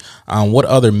journey. What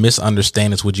other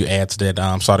misunderstandings would you add to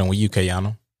that? Starting with you,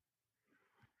 Kayano.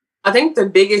 I think the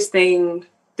biggest thing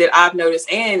that I've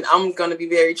noticed, and I'm going to be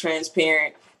very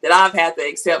transparent, that I've had to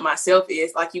accept myself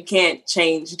is like, you can't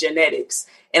change genetics.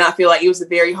 And I feel like it was a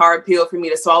very hard pill for me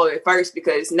to swallow at first,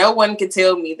 because no one could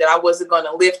tell me that I wasn't going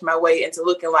to lift my way into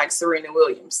looking like Serena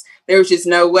Williams. There was just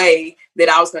no way that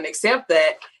I was going to accept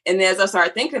that. And then as I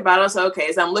started thinking about it, I was like, okay,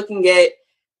 as I'm looking at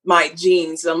my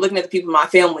genes, I'm looking at the people in my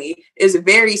family, it's a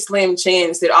very slim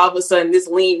chance that all of a sudden this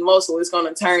lean muscle is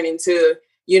going to turn into,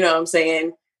 you know what I'm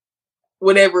saying,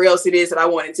 whatever else it is that I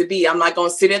want it to be. I'm not going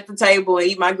to sit at the table and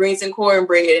eat my greens and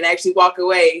cornbread and actually walk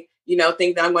away,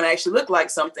 think that I'm going to actually look like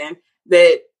something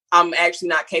that I'm actually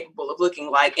not capable of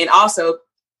looking like. And also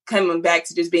coming back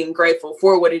to just being grateful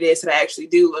for what it is that I actually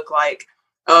do look like.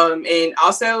 And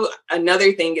also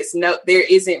another thing is, there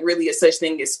isn't really a such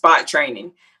thing as spot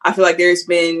training. I feel like there's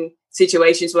been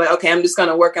situations where, okay, I'm just going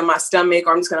to work on my stomach,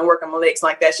 or I'm just going to work on my legs.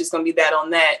 Like, that's just going to be that on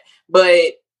that.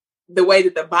 But the way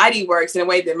that the body works and the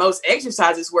way that most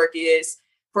exercises work is,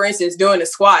 for instance, doing a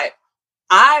squat.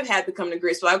 I've had to come to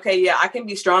grips with, okay, yeah, I can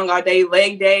be strong all day.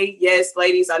 Leg day. Yes,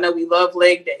 ladies, I know we love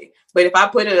leg day. But if I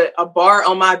put a bar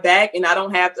on my back and I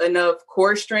don't have enough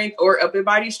core strength or upper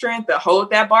body strength to hold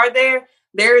that bar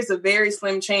there is a very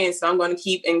slim chance that I'm going to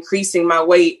keep increasing my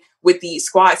weight with these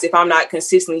squats if I'm not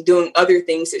consistently doing other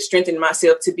things to strengthen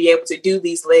myself to be able to do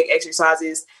these leg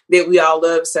exercises that we all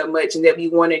love so much and that we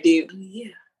want to do.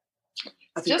 Yeah.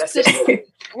 I think just that's it.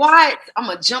 Why I'm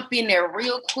going to jump in there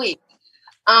real quick.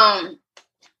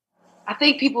 I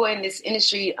think people in this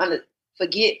industry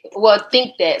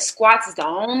think that squats is the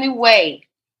only way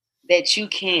that you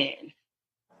can.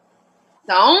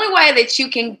 The only way that you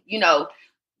can,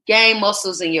 gain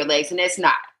muscles in your legs. And it's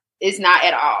not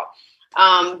at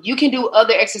all. You can do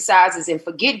other exercises and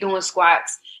forget doing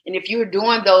squats. And if you're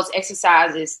doing those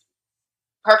exercises,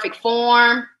 perfect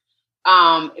form,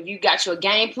 if you got your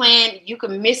game plan, you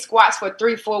can miss squats for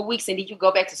 3-4 weeks and then you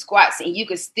go back to squats and you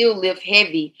can still lift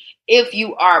heavy if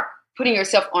you are putting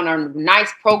yourself on a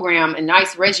nice program, a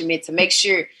nice regimen to make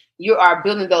sure you are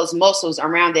building those muscles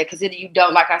around that. Because if you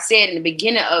don't, like I said in the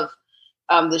beginning of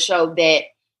the show, that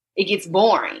it gets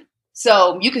boring.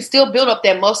 So you can still build up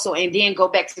that muscle and then go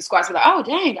back to the squats. Like, oh,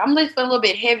 dang, I'm lifting a little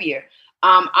bit heavier.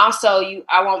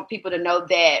 I want people to know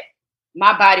that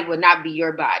my body will not be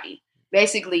your body.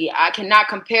 Basically, I cannot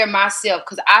compare myself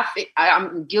because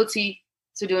I'm guilty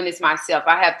to doing this myself.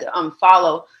 I have to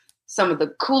unfollow some of the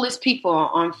coolest people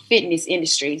on fitness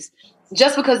industries.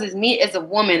 Just because it's me as a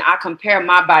woman, I compare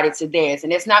my body to theirs.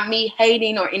 And it's not me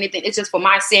hating or anything. It's just for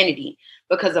my sanity.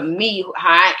 Because of me, how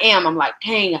I am, I'm like,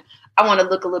 dang, I want to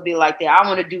look a little bit like that. I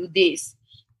want to do this.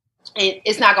 And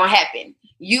it's not going to happen.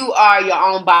 You are your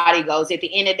own body goals. At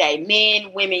the end of the day,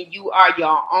 men, women, you are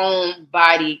your own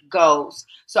body goals.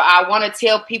 So I want to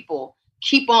tell people,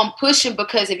 keep on pushing,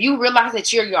 because if you realize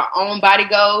that you're your own body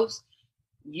goals,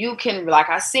 you can, like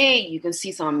I said, you can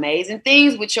see some amazing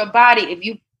things with your body.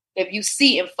 If you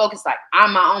see and focus like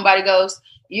I'm my own body goals,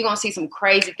 you're going to see some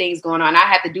crazy things going on. I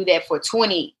had to do that for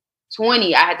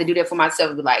 2020. I had to do that for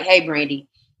myself. Be like, hey, Brandy,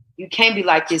 you can't be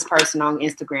like this person on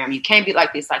Instagram. You can't be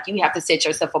like this. Like, you have to set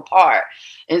yourself apart.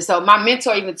 And so my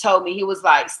mentor even told me, he was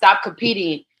like, stop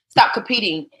competing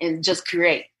and just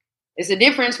create. It's a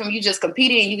difference from you just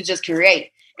competing and you can just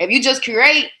create. If you just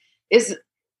create,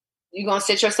 you're going to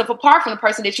set yourself apart from the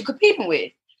person that you're competing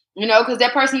with, because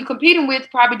that person you're competing with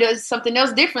probably does something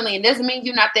else differently. And doesn't mean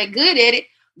you're not that good at it,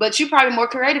 but you're probably more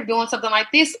creative doing something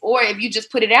like this. Or if you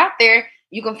just put it out there,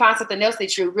 you can find something else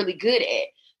that you're really good at.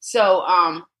 So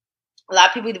a lot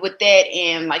of people with that,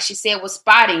 and like she said, with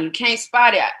spotting, you can't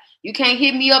spot it. You can't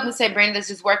hit me up and say, Brandon, let's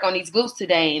just work on these glutes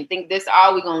today and think that's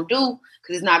all we're going to do,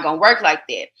 because it's not going to work like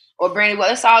that. Or Brandon, well,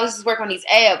 let's just work on these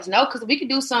abs. No, because we can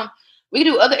do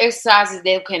other exercises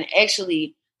that can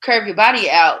actually curve your body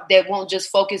out that won't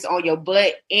just focus on your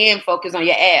butt and focus on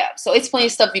your abs. So it's plenty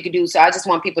of stuff you can do. So I just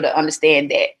want people to understand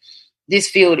that this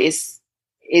field is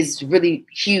is really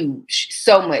huge.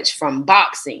 So much from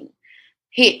boxing,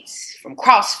 hits, from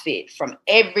CrossFit, from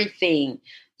everything.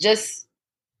 Just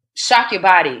shock your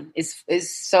body. It's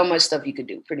so much stuff you could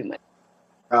do, pretty much.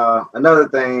 Another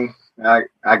thing,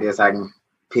 I guess I can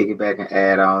piggyback and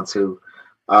add on to,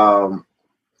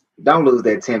 don't lose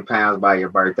that 10 pounds by your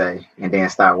birthday and then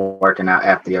start working out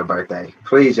after your birthday.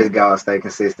 Please just go and stay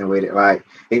consistent with it. Like,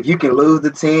 if you can lose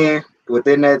the 10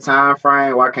 within that time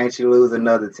frame, why can't you lose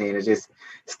another 10? It's just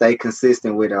stay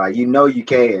consistent with it. Like, you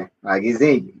can. Like, it's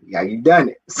in you. Like, you've done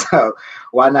it. So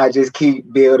why not just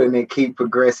keep building and keep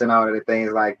progressing on the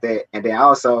things like that? And then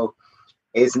also,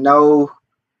 it's no...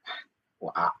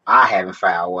 Well, I haven't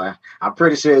found one. I'm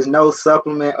pretty sure there's no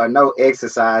supplement or no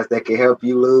exercise that can help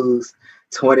you lose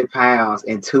 20 pounds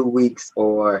in 2 weeks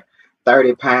or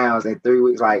 30 pounds in 3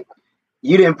 weeks. Like,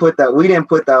 we didn't put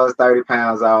those 30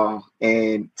 pounds on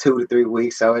in 2 to 3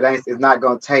 weeks. So it's not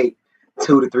going to take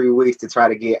 2 to 3 weeks to try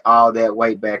to get all that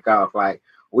weight back off. Like,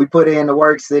 we put in the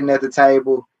work sitting at the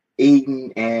table,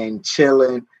 eating and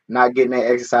chilling, not getting that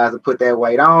exercise to put that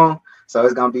weight on. So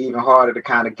it's going to be even harder to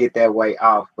kind of get that weight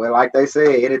off. But like they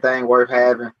said, anything worth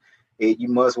having, you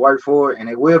must work for it, and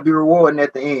it will be rewarding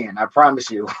at the end. I promise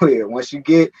you it will. Once you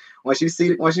see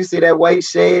that weight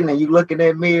shedding and you look in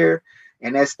that mirror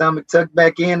and that stomach tucked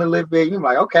back in a little bit, you're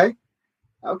like,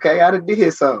 okay, I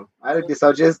did something.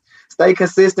 So just stay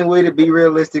consistent with it. Be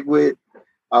realistic with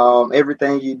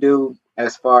everything you do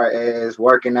as far as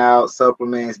working out,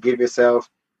 supplements. Give yourself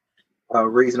a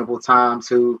reasonable time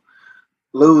to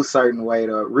lose certain weight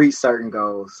or reach certain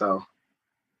goals. So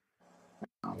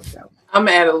I'm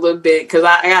gonna add a little bit because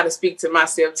I got to speak to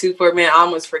myself too for a minute. I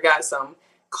almost forgot some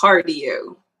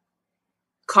cardio.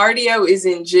 Cardio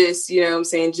isn't just,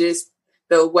 just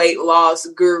the weight loss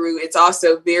guru. It's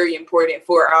also very important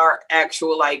for our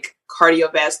actual like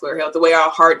cardiovascular health, the way our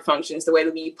heart functions, the way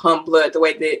that we pump blood, the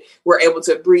way that we're able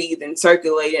to breathe and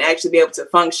circulate and actually be able to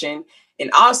function.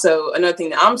 And also another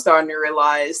thing that I'm starting to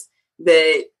realize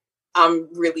that I'm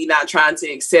really not trying to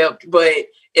accept, but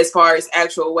as far as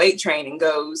actual weight training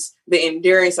goes, the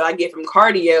endurance that I get from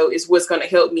cardio is what's going to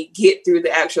help me get through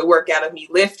the actual workout of me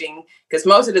lifting. Because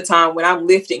most of the time when I'm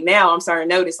lifting now, I'm starting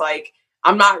to notice like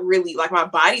I'm not really like my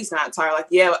body's not tired. Like,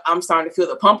 yeah, I'm starting to feel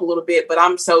the pump a little bit, but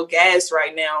I'm so gassed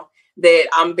right now that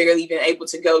I'm barely even able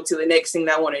to go to the next thing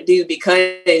that I want to do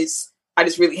because I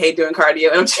just really hate doing cardio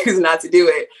and I'm choosing not to do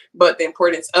it. But the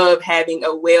importance of having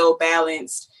a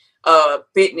well-balanced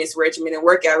fitness regimen and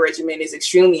workout regimen is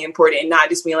extremely important, and not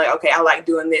just being like, okay, I like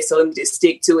doing this, so let me just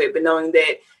stick to it. But knowing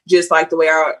that just like the way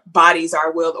our bodies are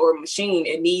a well-oiled machine,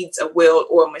 it needs a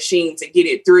well-oiled machine to get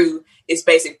it through its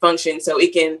basic function. So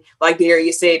it can, like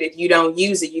Darius said, if you don't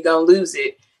use it, you're going to lose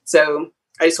it. So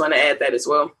I just want to add that as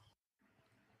well.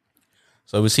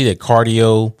 So we see that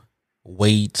cardio,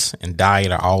 weights, and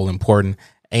diet are all important.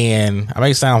 And I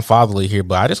may sound fatherly here,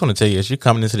 but I just want to tell you, as you're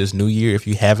coming into this new year, if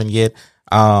you haven't yet,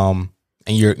 and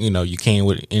you can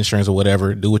with insurance or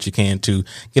whatever, do what you can to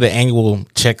get an annual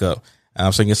checkup.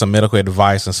 So you get some medical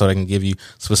advice, and so they can give you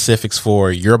specifics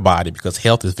for your body, because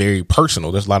health is very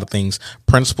personal. There's a lot of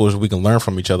principles we can learn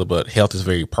from each other, but health is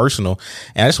very personal.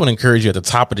 And I just want to encourage you at the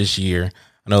top of this year.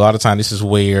 I know a lot of times this is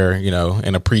where,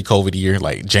 in a pre-COVID year,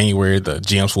 like January, the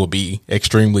gyms will be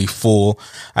extremely full.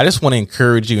 I just want to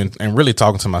encourage you and really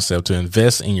talking to myself to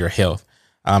invest in your health.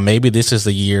 Maybe this is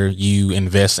the year you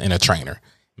invest in a trainer.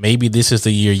 Maybe this is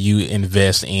the year you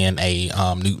invest in a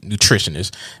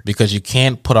nutritionist, because you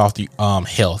can't put off the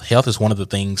health. Health is one of the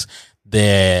things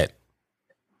that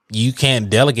you can't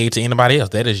delegate to anybody else.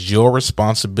 That is your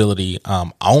responsibility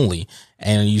only.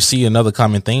 And you see another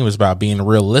common theme is about being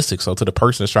realistic. So to the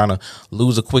person that's trying to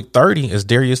lose a quick 30, as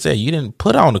Darius said, you didn't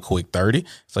put on a quick 30.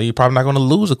 So you're probably not going to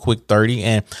lose a quick 30.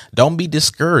 And don't be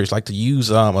discouraged. Like, to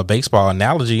use a baseball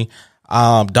analogy,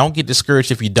 don't get discouraged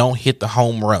if you don't hit the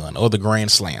home run or the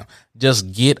grand slam.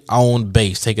 Just get on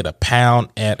base. Take it a pound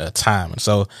at a time. And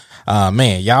so,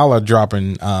 man, y'all are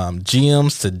dropping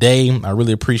gems today. I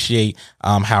really appreciate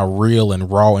how real and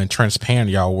raw and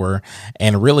transparent y'all were.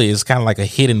 And really, it's kind of like a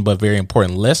hidden but very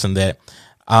important lesson that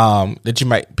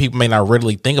people may not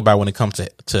readily think about when it comes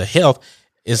to health,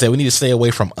 is that we need to stay away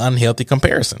from unhealthy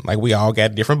comparison. Like, we all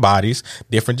got different bodies,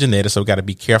 different genetics, so we got to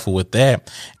be careful with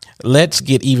that. Let's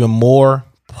get even more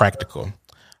practical.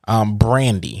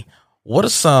 Brandy, what are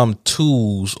some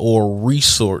tools or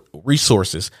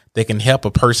resources that can help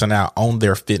a person out on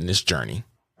their fitness journey?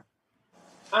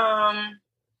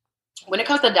 When it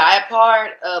comes to diet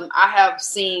part, I have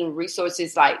seen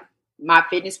resources like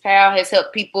MyFitnessPal has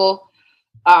helped people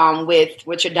with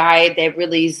your diet. That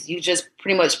really is, you just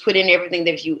pretty much put in everything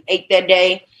that you ate that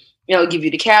day, give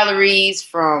you the calories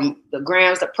from the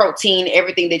grams, the protein,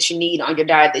 everything that you need on your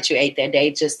diet that you ate that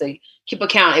day, just to keep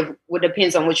account. It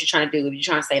depends on what you're trying to do. If you're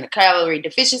trying to stay in a calorie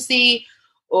deficiency,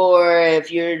 or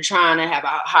if you're trying to have a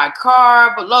high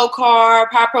carb, low carb,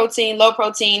 high protein, low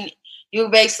protein, you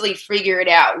basically figure it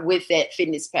out with that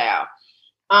Fitness Pal.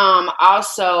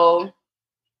 Also,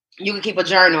 you can keep a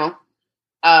journal,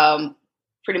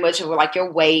 pretty much of like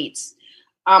your weights.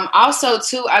 Also,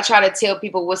 too, I try to tell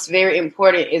people what's very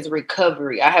important is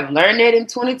recovery. I have learned that in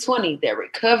 2020, that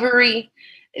recovery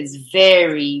is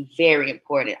very, very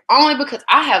important. Only because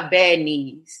I have bad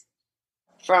knees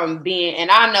from being, and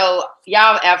I know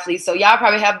y'all athletes, so y'all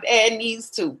probably have bad knees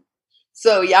too.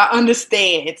 So y'all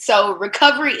understand. So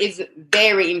recovery is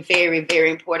very, very, very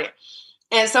important.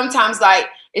 And sometimes, like,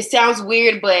 it sounds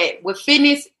weird, but with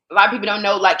fitness, a lot of people don't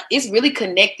know, like, it's really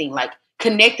connecting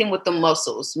with the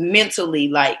muscles mentally.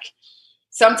 Like,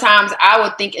 sometimes I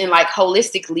would think in like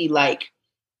holistically, like,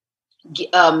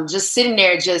 just sitting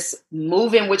there, just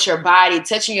moving with your body,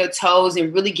 touching your toes,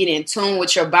 and really getting in tune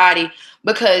with your body,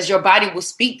 because your body will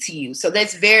speak to you. So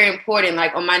that's very important.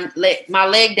 Like on my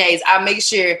leg days, I make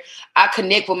sure I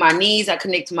connect with my knees. I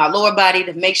connect to my lower body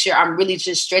to make sure I'm really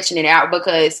just stretching it out,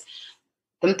 because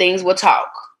them things will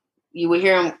talk. You will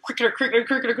hear them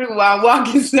cricket while I'm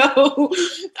walking. So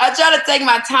I try to take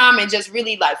my time and just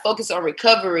really like focus on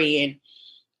recovery and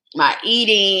my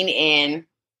eating and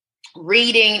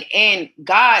reading and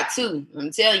God too.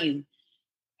 I'm telling you,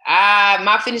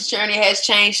 my fitness journey has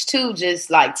changed too. Just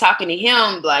like talking to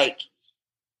him, like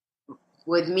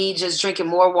with me just drinking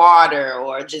more water,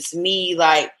 or just me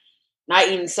like not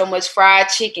eating so much fried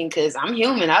chicken, because I'm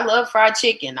human. I love fried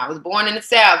chicken. I was born in the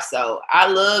South, so I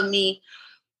love me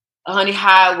a honey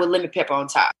high with lemon pepper on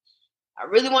top. I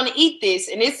really want to eat this,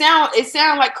 and it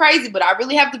sound like crazy, but I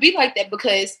really have to be like that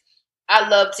because I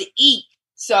love to eat.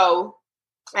 So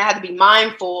I have to be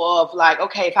mindful of like,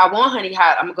 okay, if I want honey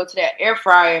hot, I'm gonna go to that air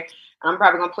fryer and I'm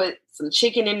probably gonna put some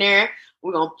chicken in there.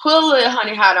 We're gonna put a little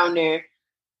honey hot on there.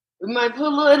 We might put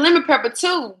a little lemon pepper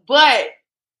too, but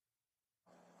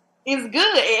it's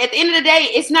good. At the end of the day,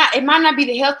 it might not be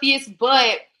the healthiest,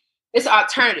 but it's an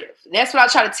alternative. That's what I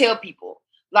try to tell people.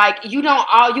 Like, you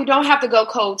don't have to go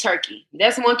cold turkey.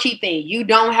 That's one key thing. You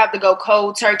don't have to go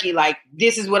cold turkey. Like,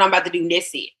 this is what I'm about to do.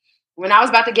 That's it. When I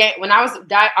was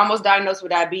almost diagnosed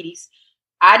with diabetes,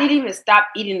 I didn't even stop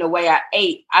eating the way I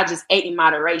ate. I just ate in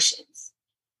moderations,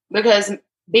 because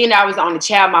being that I was the only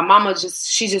child, my mama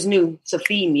she just knew to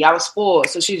feed me. I was spoiled,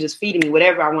 so she was just feeding me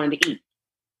whatever I wanted to eat.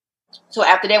 So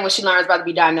after that, when she learned I was about to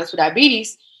be diagnosed with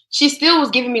diabetes, she still was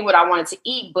giving me what I wanted to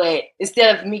eat, but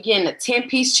instead of me getting a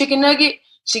 10-piece chicken nugget,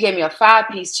 she gave me a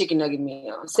 5-piece chicken nugget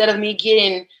meal. Instead of me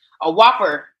getting a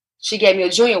Whopper, she gave me a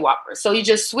Junior Whopper. So you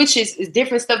just switches. It's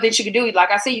different stuff that you can do.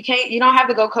 Like I said, you don't have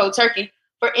to go cold turkey.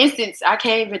 For instance, I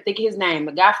can't even think of his name.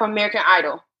 A guy from American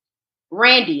Idol,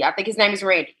 Randy. I think his name is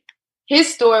Randy.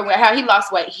 His story with how he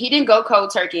lost weight. He didn't go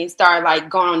cold turkey and start like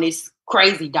going on this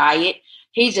crazy diet.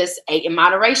 He just ate in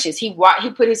moderations. He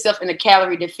put himself in a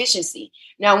calorie deficiency.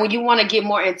 Now, when you want to get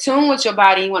more in tune with your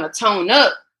body, you want to tone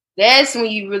up. That's when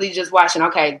you really just watching,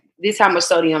 okay, this is how much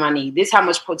sodium I need. This is how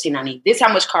much protein I need. This is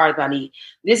how much carbs I need.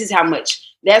 This is how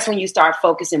much. That's when you start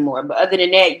focusing more. But other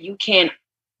than that, you can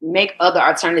make other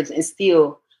alternatives and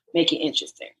still make it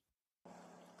interesting.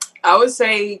 I would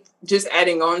say, just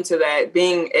adding on to that,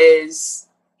 being as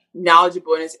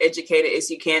knowledgeable and as educated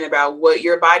as you can about what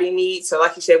your body needs. So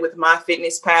like you said, with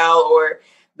MyFitnessPal or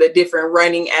the different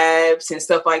running apps and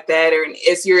stuff like that, or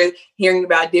as you're hearing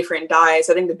about different diets,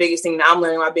 I think the biggest thing that I'm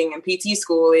learning about being in PT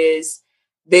school is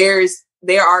there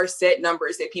are set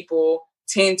numbers that people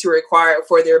tend to require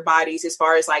for their bodies, as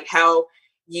far as like how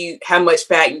much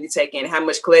fat you need to take in, how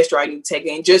much cholesterol you need to take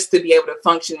in, just to be able to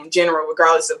function in general,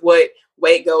 regardless of what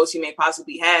weight goals you may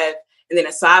possibly have. And then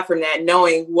aside from that,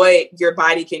 knowing what your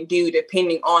body can do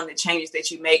depending on the changes that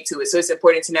you make to it. So it's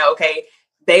important to know, okay,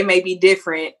 they may be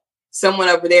different. Someone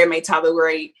over there may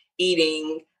tolerate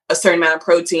eating a certain amount of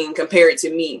protein compared to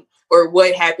me. Or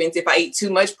what happens if I eat too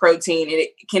much protein, and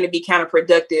it can be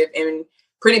counterproductive and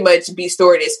pretty much be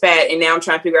stored as fat. And now I'm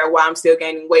trying to figure out why I'm still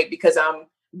gaining weight, because I'm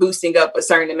boosting up a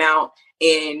certain amount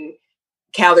in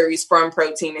calories from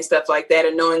protein and stuff like that.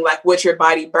 And knowing like what your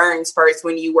body burns first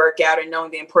when you work out, and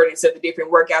knowing the importance of the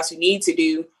different workouts you need to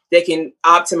do that can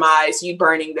optimize you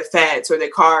burning the fats or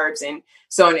the carbs and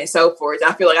so on and so forth.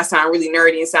 I feel like I sound really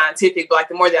nerdy and scientific, but like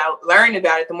the more that I learn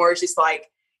about it, the more it's just like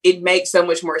it makes so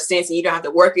much more sense, and you don't have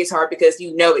to work as hard because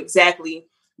you know exactly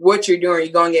what you're doing.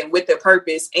 You're going in with the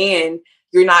purpose, and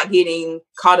you're not getting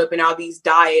caught up in all these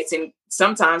diets, and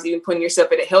sometimes even putting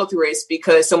yourself at a health risk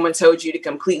because someone told you to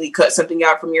completely cut something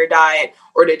out from your diet,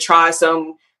 or to try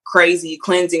some crazy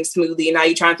cleansing smoothie, and now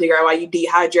you're trying to figure out why you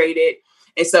dehydrated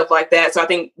and stuff like that. So I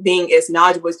think being as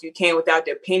knowledgeable as you can without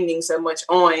depending so much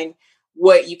on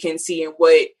what you can see and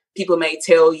what people may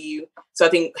tell you. So I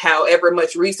think however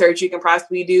much research you can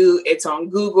possibly do, it's on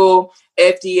Google,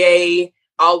 FDA,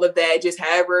 all of that, just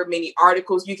however many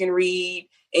articles you can read,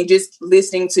 and just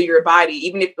listening to your body.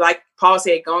 Even if, like Paul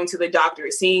said, going to the doctor,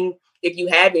 seeing if you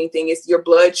have anything, is your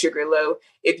blood sugar low,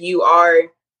 if you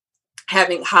are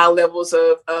having high levels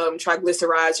of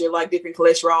triglycerides, your like different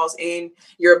cholesterols in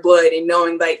your blood, and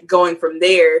knowing, like, going from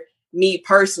there, me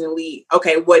personally,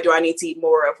 okay, what do I need to eat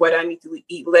more of? What do I need to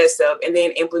eat less of? And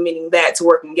then implementing that to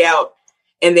working out,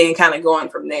 and then kind of going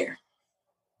from there.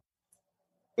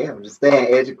 Yeah, just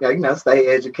staying educated, stay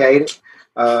educated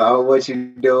on what you're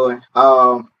doing.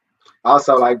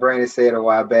 Also, like Brandon said a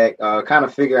while back, kind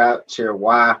of figure out your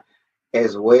why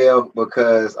as well,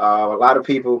 because a lot of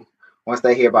people, once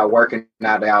they hear about working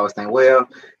out, they always think, well,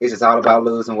 it's just all about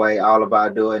losing weight, all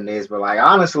about doing this. But like,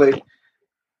 honestly,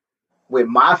 with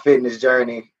my fitness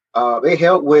journey, it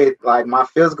helped with like my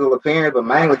physical appearance, but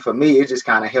mainly for me, it just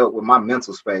kind of helped with my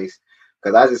mental space,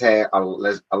 because I just had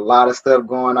a lot of stuff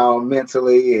going on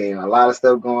mentally and a lot of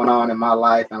stuff going on in my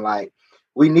life, and like,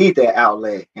 we need that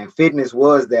outlet, and fitness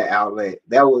was that outlet.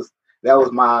 That was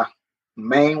my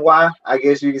main why, I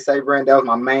guess you could say, Brent. That was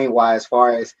my main why as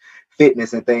far as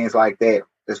fitness and things like that,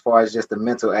 as far as just the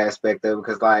mental aspect of it,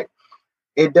 because like,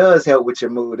 it does help with your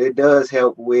mood. It does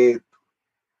help with,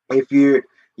 if you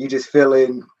just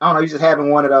feeling, I don't know, you just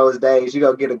having one of those days, you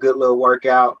go get a good little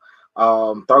workout,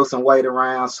 throw some weight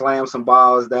around, slam some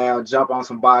balls down, jump on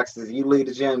some boxes. You leave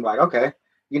the gym like, okay,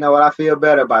 you know what, I feel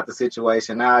better about the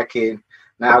situation. Now I can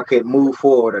move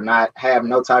forward, or not have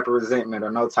no type of resentment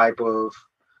or no type of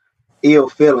ill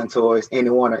feeling towards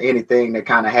anyone or anything that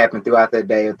kind of happened throughout that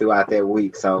day or throughout that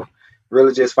week. So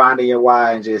really just finding your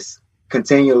why and just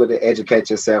continually to educate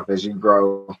yourself as you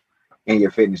grow in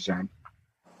your fitness journey.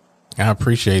 I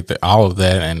appreciate all of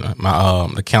that. And my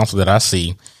the counsel that I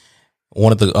see,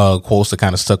 one of the quotes that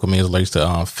kind of stuck with me as relates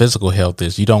to physical health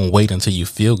is, you don't wait until you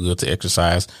feel good to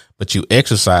exercise, but you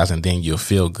exercise and then you'll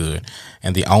feel good.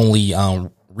 And the only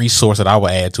resource that I will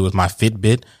add to is my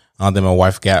Fitbit that my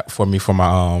wife got for me for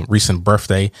my recent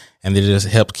birthday. And it just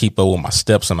helped keep up with my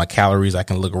steps and my calories. I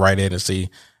can look right at it and see,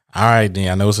 all right,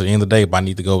 then I know it's at the end of the day, but I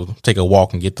need to go take a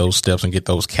walk and get those steps and get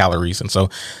those calories. And so,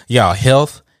 yeah,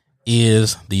 health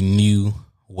is the new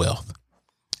wealth.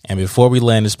 And before we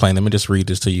land this plane, let me just read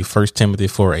this to you. 1 Timothy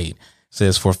 4:8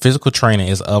 says, for physical training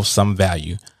is of some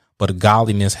value, but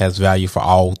godliness has value for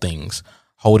all things,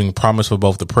 holding promise for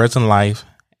both the present life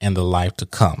and the life to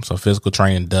come. So physical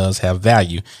training does have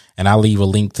value. And I'll leave a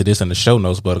link to this in the show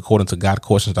notes. But according to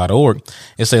godquestions.org,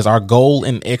 it says our goal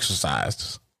in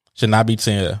exercise should not be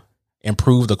to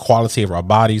improve the quality of our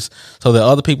bodies so that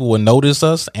other people will notice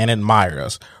us and admire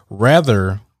us.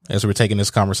 Rather, as we're taking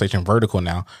this conversation vertical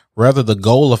now, rather the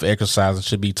goal of exercise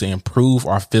should be to improve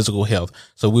our physical health,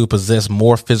 so we'll possess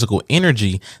more physical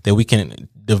energy that we can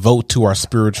devote to our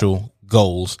spiritual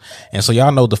goals. And so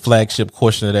y'all know the flagship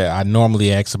question that I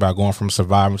normally ask about going from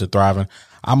surviving to thriving.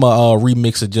 I'm going to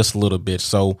remix it just a little bit.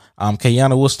 So,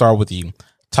 Kayana, we'll start with you.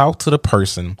 Talk to the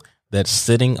person that's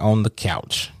sitting on the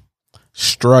couch,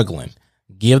 struggling.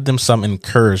 Give them some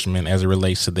encouragement as it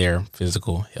relates to their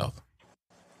physical health.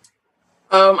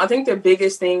 I think the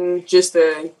biggest thing, just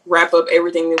to wrap up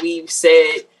everything that we've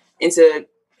said into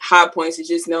high points, is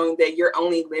just knowing that your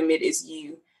only limit is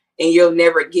you, and you'll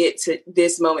never get to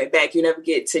this moment back. You never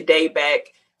get today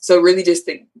back. So really just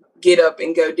to get up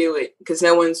and go do it, because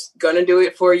no one's going to do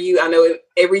it for you. I know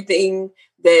everything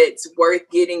that's worth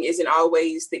getting isn't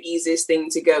always the easiest thing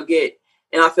to go get.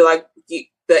 And I feel like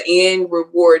the end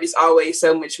reward is always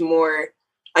so much more,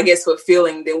 I guess,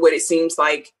 fulfilling than what it seems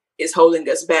like is holding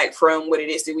us back from what it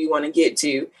is that we want to get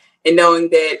to. And knowing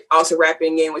that, also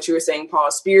wrapping in what you were saying,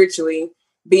 Paul, spiritually,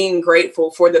 being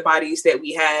grateful for the bodies that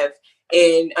we have,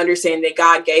 and understanding that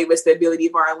God gave us the ability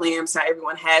of our limbs. Not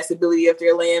everyone has the ability of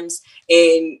their limbs,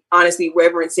 and honestly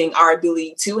reverencing our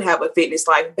ability to have a fitness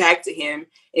life back to him. And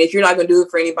if you're not going to do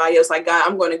it for anybody else, like, God,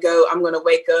 I'm going to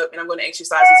wake up and I'm going to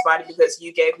exercise this body because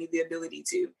you gave me the ability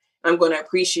to. I'm going to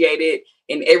appreciate it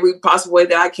in every possible way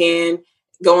that I can,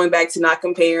 going back to not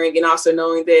comparing, and also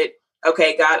knowing that,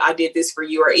 okay, God, I did this for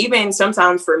you. Or even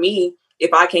sometimes for me,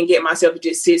 if I can get myself to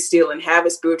just sit still and have a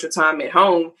spiritual time at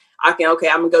home, I'm going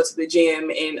to go to the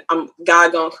gym, and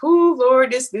God going, ooh,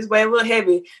 Lord, this way a little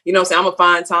heavy. You know what I'm saying? I'm going to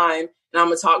find time and I'm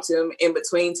going to talk to him in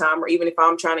between time. Or even if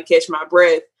I'm trying to catch my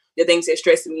breath, the things that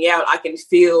stressing me out, I can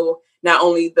feel not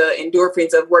only the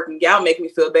endorphins of working out make me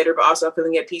feel better, but also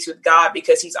feeling at peace with God,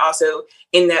 because he's also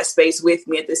in that space with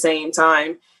me at the same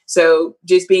time. So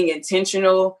just being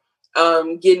intentional,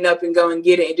 getting up and going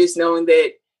get it, and just knowing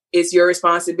that it's your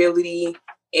responsibility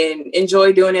and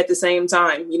enjoy doing it at the same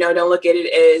time. Don't look at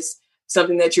it as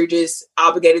something that you're just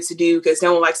obligated to do, because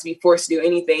no one likes to be forced to do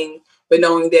anything, but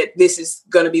knowing that this is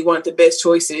going to be one of the best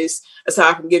choices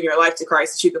aside from giving your life to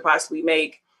Christ that you could possibly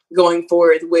make going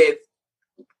forward with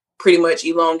pretty much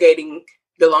elongating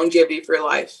the longevity of your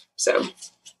life. So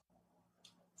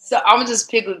I'm gonna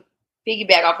just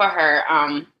piggyback off of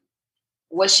her,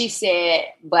 what she said,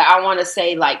 but I want to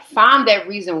say, like, find that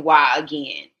reason why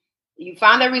again. You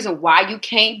find that reason why you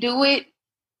can't do it,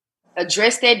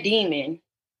 address that demon,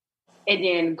 and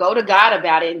then go to God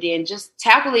about it, and then just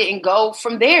tackle it and go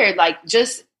from there. Like,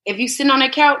 just if you sit on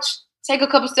that couch, take a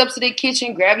couple steps to the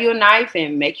kitchen, grab you a knife,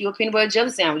 and make you a peanut butter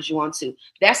jelly sandwich you want to.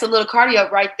 That's a little cardio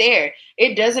right there.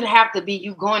 It doesn't have to be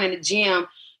you going in the gym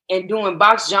and doing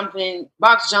box jumps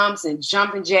and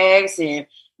jumping jacks and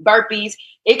burpees.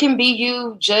 It can be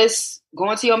you just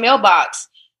going to your mailbox.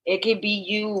 It can be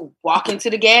you walking to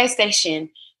the gas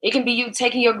station. It can be you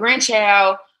taking your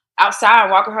grandchild outside,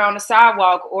 walking her on the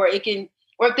sidewalk, or think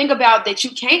about that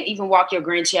you can't even walk your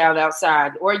grandchild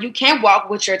outside, or you can't walk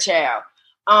with your child.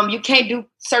 You can't do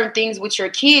certain things with your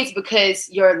kids because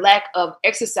your lack of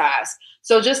exercise.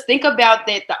 So just think about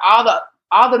that. All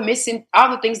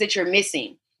the things that you're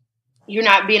missing. You're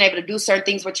not being able to do certain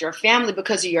things with your family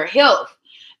because of your health.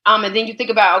 And then you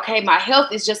think about, okay, my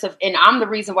health is and I'm the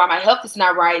reason why my health is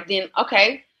not right. Then,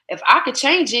 okay, if I could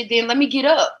change it, then let me get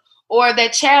up. Or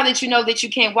that child that that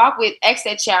you can't walk with, ask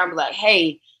that child and be like,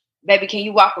 hey, baby, can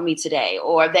you walk with me today?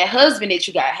 Or that husband that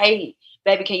you got, hey,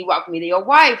 baby, can you walk with me? Your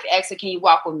wife, ask her, can you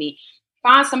walk with me?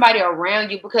 Find somebody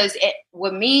around you, because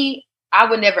with me, I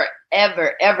would never,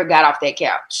 ever, ever got off that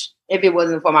couch if it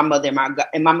wasn't for my mother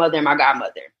and my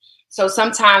godmother. So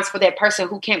sometimes for that person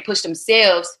who can't push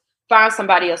themselves, find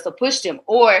somebody else to push them.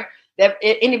 Or that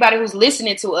anybody who's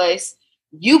listening to us,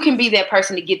 you can be that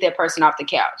person to get that person off the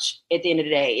couch at the end of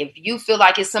the day. If you feel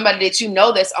like it's somebody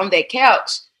that that's on that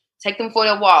couch, take them for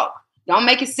a walk. Don't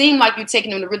make it seem like you're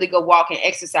taking them to really go walk and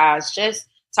exercise. Just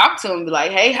talk to them. Be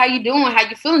like, hey, how you doing? How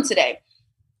you feeling today?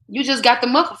 You just got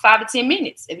them up for 5 to 10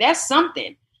 minutes. If that's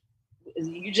something,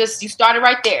 you started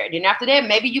right there. Then after that,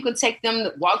 maybe you can take them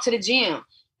to walk to the gym.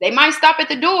 They might stop at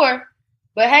the door,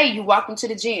 but hey, you walk them to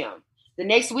the gym. The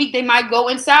next week, they might go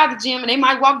inside the gym and they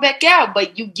might walk back out,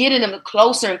 but you getting them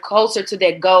closer and closer to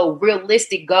that goal,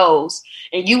 realistic goals,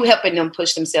 and you helping them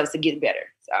push themselves to get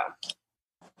better.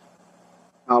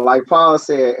 So, like Paul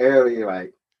said earlier,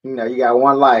 like, you got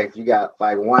one life, you got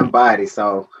like one body,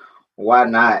 so why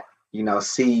not,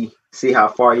 see how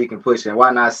far you can push it? Why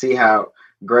not see how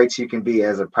great you can be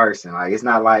as a person? Like, it's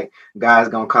not like God's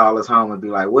gonna call us home and be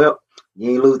like, well,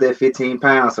 you ain't lose that 15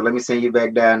 pounds, so let me send you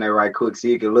back down there right quick so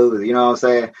you can lose it. You know what I'm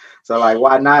saying? So like,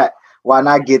 why not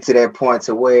get to that point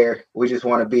to where we just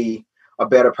want to be a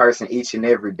better person each and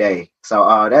every day?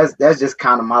 So that's just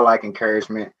kind of my like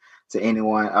encouragement to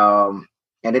anyone.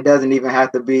 And it doesn't even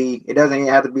have to be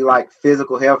like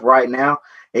physical health right now.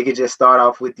 It could just start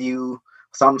off with you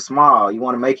something small. You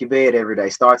want to make your bed every day,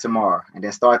 start tomorrow, and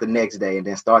then start the next day, and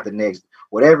then start the next.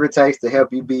 Whatever it takes to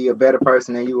help you be a better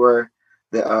person than you were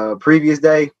the previous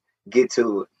day, get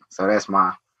to it. So that's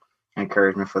my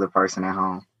encouragement for the person at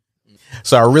home.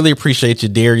 So I really appreciate you,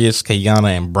 Darius,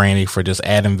 Kayana, and Brandy, for just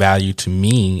adding value to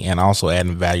me and also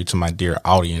adding value to my dear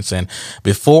audience. And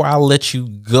before I let you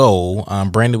go,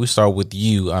 Brandy, we start with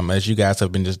you. As you guys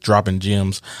have been just dropping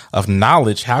gems of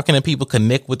knowledge, how can the people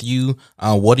connect with you?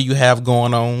 What do you have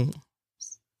going on?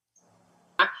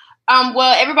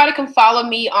 Well, everybody can follow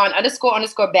me on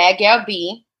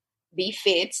 __BadGalB. Be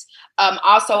fit.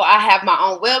 Also, I have my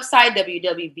own website,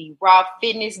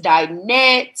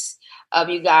 www.rawfitness.net.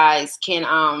 You guys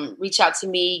can reach out to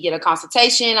me, get a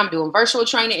consultation. I'm doing virtual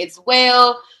training as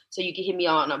well, so you can hit me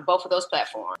on both of those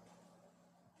platforms.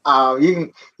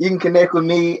 You can connect with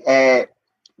me at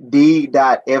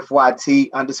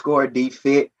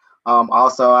d.fyt_dfit.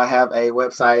 Also, I have a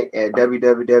website at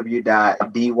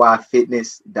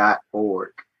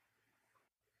www.dyfitness.org.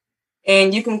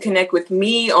 And you can connect with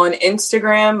me on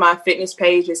Instagram. My fitness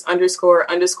page is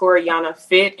 __Yana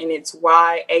Fit, and it's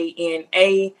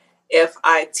YANAFIT.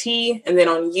 And then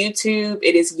on YouTube,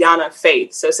 it is Yana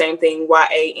Faith. So same thing,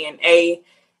 YANA,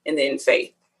 and then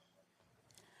Faith.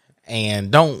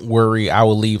 And don't worry, I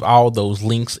will leave all those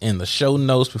links in the show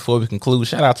notes. Before we conclude,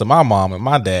 shout out to my mom and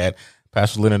my dad,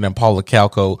 Pastor Leonard and Paula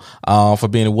Calco, for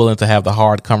being willing to have the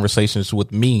hard conversations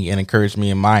with me and encourage me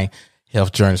in my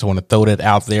health journey. So I want to throw that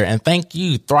out there. And thank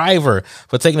you, Thriver,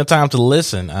 for taking the time to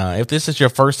listen. If this is your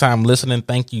first time listening,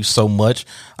 thank you so much.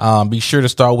 Be sure to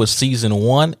start with season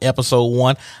 1, episode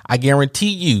 1. I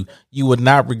guarantee you would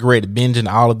not regret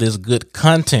binging all of this good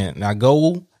content. Now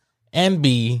go and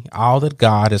be all that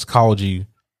God has called you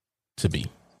to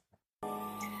be.